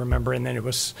can't quite remember. And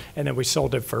then we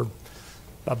sold it for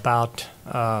about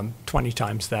 20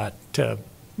 times that to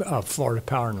Florida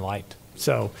Power and Light.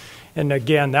 So, and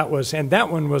again, that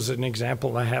one was an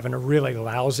example of having a really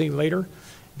lousy leader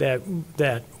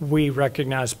that we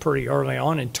recognized pretty early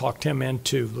on and talked him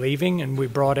into leaving. And we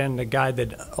brought in the guy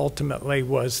that ultimately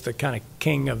was the kind of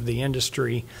king of the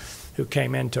industry, who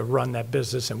came in to run that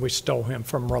business, and we stole him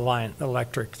from Reliant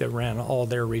Electric that ran all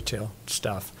their retail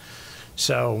stuff.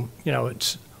 So,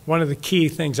 it's one of the key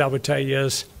things I would tell you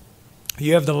is,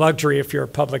 you have the luxury, if you're a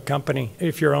public company,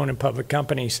 if you're owning public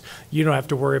companies, you don't have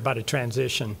to worry about a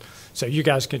transition. So you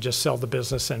guys can just sell the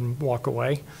business and walk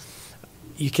away.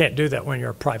 You can't do that when you're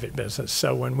a private business.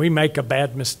 So when we make a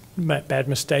bad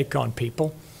mistake on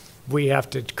people, we have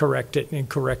to correct it, and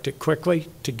correct it quickly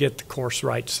to get the course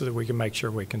right so that we can make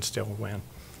sure we can still win.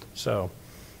 So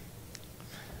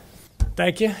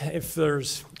thank you. If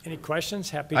there's any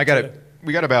questions, we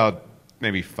got about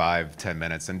maybe 5-10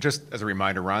 minutes. And just as a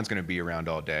reminder, Ron's going to be around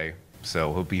all day.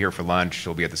 So he'll be here for lunch.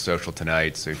 He'll be at the social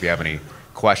tonight. So if you have any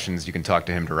questions, you can talk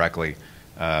to him directly.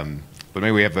 But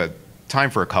maybe we have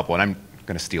time for a couple, and I'm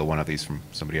going to steal one of these from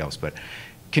somebody else. But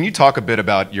can you talk a bit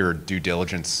about your due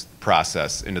diligence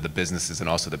process into the businesses and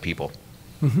also the people?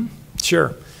 Mm-hmm.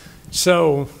 Sure.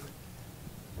 So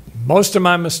most of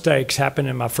my mistakes happened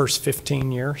in my first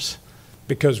 15 years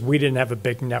because we didn't have a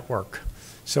big network.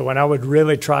 So when I would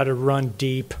really try to run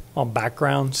deep on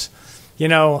backgrounds,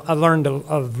 I learned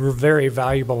a very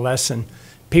valuable lesson.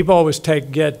 People always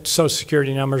get Social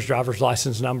Security numbers, driver's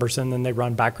license numbers, and then they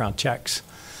run background checks.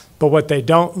 But what they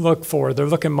don't look for, they're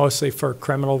looking mostly for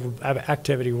criminal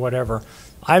activity, whatever.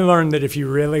 I learned that if you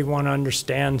really want to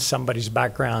understand somebody's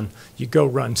background, you go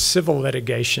run civil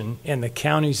litigation in the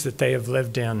counties that they have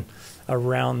lived in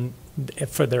around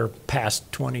for their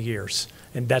past 20 years.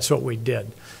 And that's what we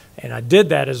did. And I did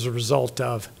that as a result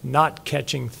of not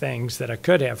catching things that I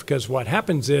could have, because what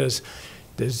happens is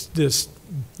this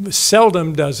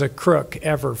seldom does a crook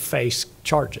ever face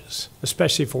charges,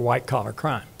 especially for white-collar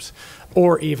crimes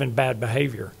or even bad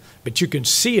behavior. But you can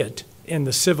see it in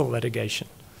the civil litigation.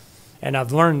 And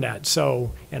I've learned that.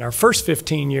 So in our first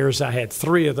 15 years, I had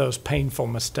 3 of those painful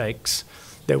mistakes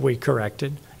that we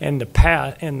corrected. In the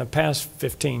past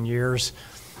 15 years,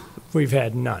 we've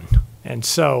had none. And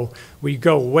so we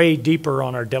go way deeper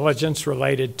on our diligence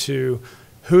related to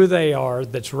who they are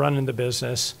that's running the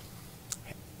business,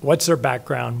 what's their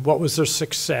background, what was their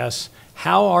success,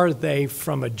 how are they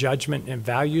from a judgment and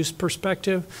values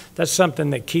perspective. That's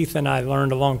something that Keith and I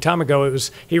learned a long time ago.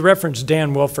 He referenced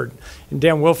Dan Wilford, and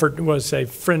Dan Wilford was a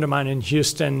friend of mine in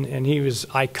Houston, and he was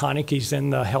iconic. He's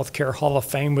in the Healthcare Hall of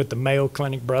Fame with the Mayo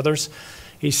Clinic brothers.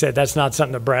 He said that's not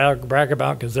something to brag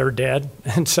about because they're dead.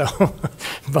 And so,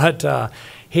 but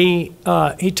he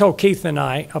told Keith and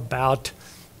I about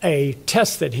a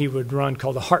test that he would run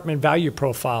called the Hartman Value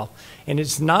Profile. And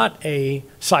it's not a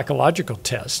psychological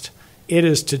test. It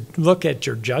is to look at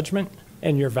your judgment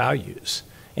and your values.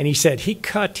 And he said he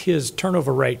cut his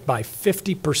turnover rate by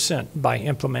 50% by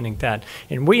implementing that.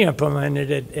 And we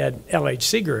implemented it at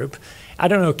LHC Group. I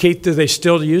don't know, Keith, do they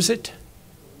still use it?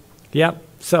 Yep.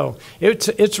 So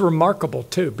it's remarkable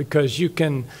too, because you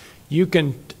can.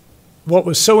 What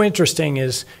was so interesting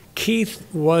is Keith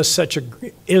was such a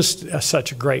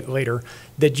great leader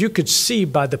that you could see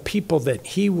by the people that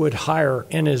he would hire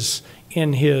in his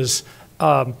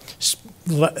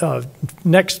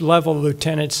next level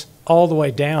lieutenants all the way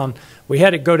down. We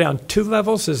had to go down 2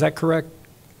 levels. Is that correct,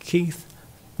 Keith?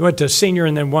 We went to senior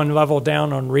and then 1 level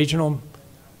down on regional.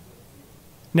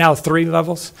 Now 3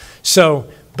 levels. So.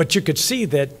 But you could see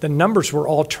that the numbers were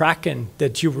all tracking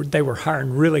that they were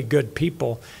hiring really good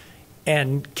people,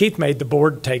 and Keith made the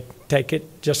board take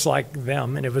it just like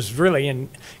them, and it was really. And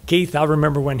Keith, I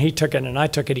remember when he took it and I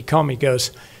took it, he called me, he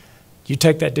goes, "You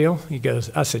take that deal?" He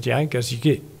goes, I said, "Yeah." He goes,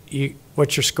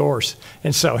 "What's your scores?"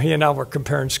 And so he and I were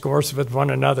comparing scores with one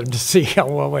another to see how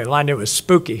well we aligned. It was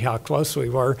spooky how close we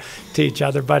were to each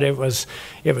other, but it was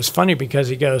funny because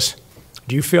he goes,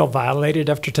 "Do you feel violated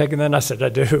after taking that?" And I said, "I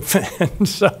do." And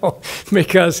so,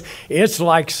 because it's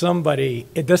like somebody,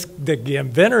 the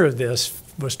inventor of this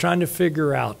was trying to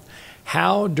figure out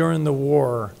how during the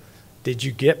war did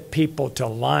you get people to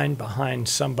line behind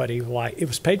somebody like, it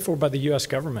was paid for by the U.S.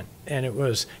 government, and it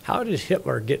was, how did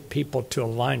Hitler get people to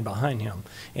align behind him?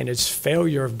 And it's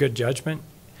failure of good judgment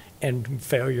and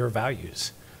failure of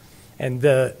values. And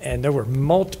there were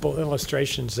multiple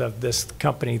illustrations of this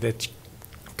company that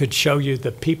could show you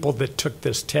the people that took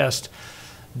this test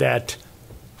that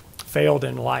failed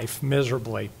in life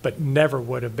miserably, but never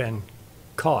would have been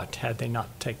caught had they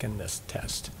not taken this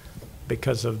test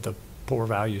because of the poor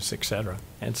values, et cetera.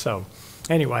 And so,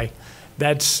 anyway,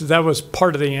 that was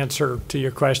part of the answer to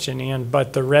your question, Ian.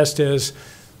 But the rest is,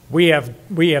 we have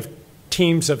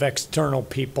teams of external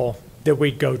people that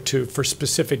we go to for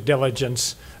specific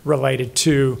diligence related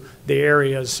to the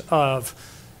areas of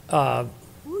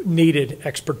needed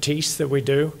expertise that we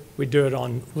do. We do it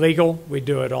on legal. We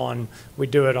do it on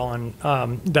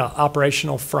the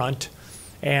operational front,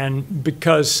 and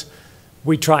because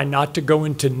we try not to go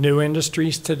into new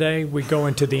industries today, we go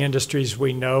into the industries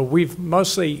we know. We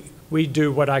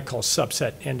do what I call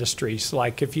subset industries.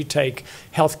 Like if you take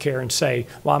healthcare and say,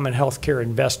 well, I'm a healthcare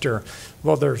investor.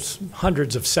 Well, there's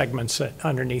hundreds of segments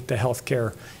underneath the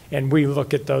healthcare, and we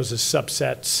look at those as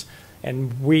subsets.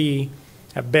 And we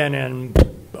have been in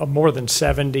more than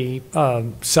 70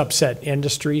 subset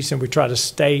industries, and we try to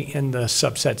stay in the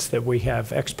subsets that we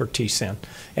have expertise in.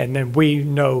 And then we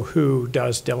know who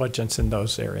does diligence in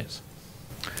those areas.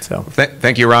 So,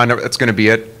 thank you, Ron. That's going to be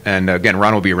it. And again,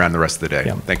 Ron will be around the rest of the day.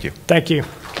 Yeah. Thank you. Thank you.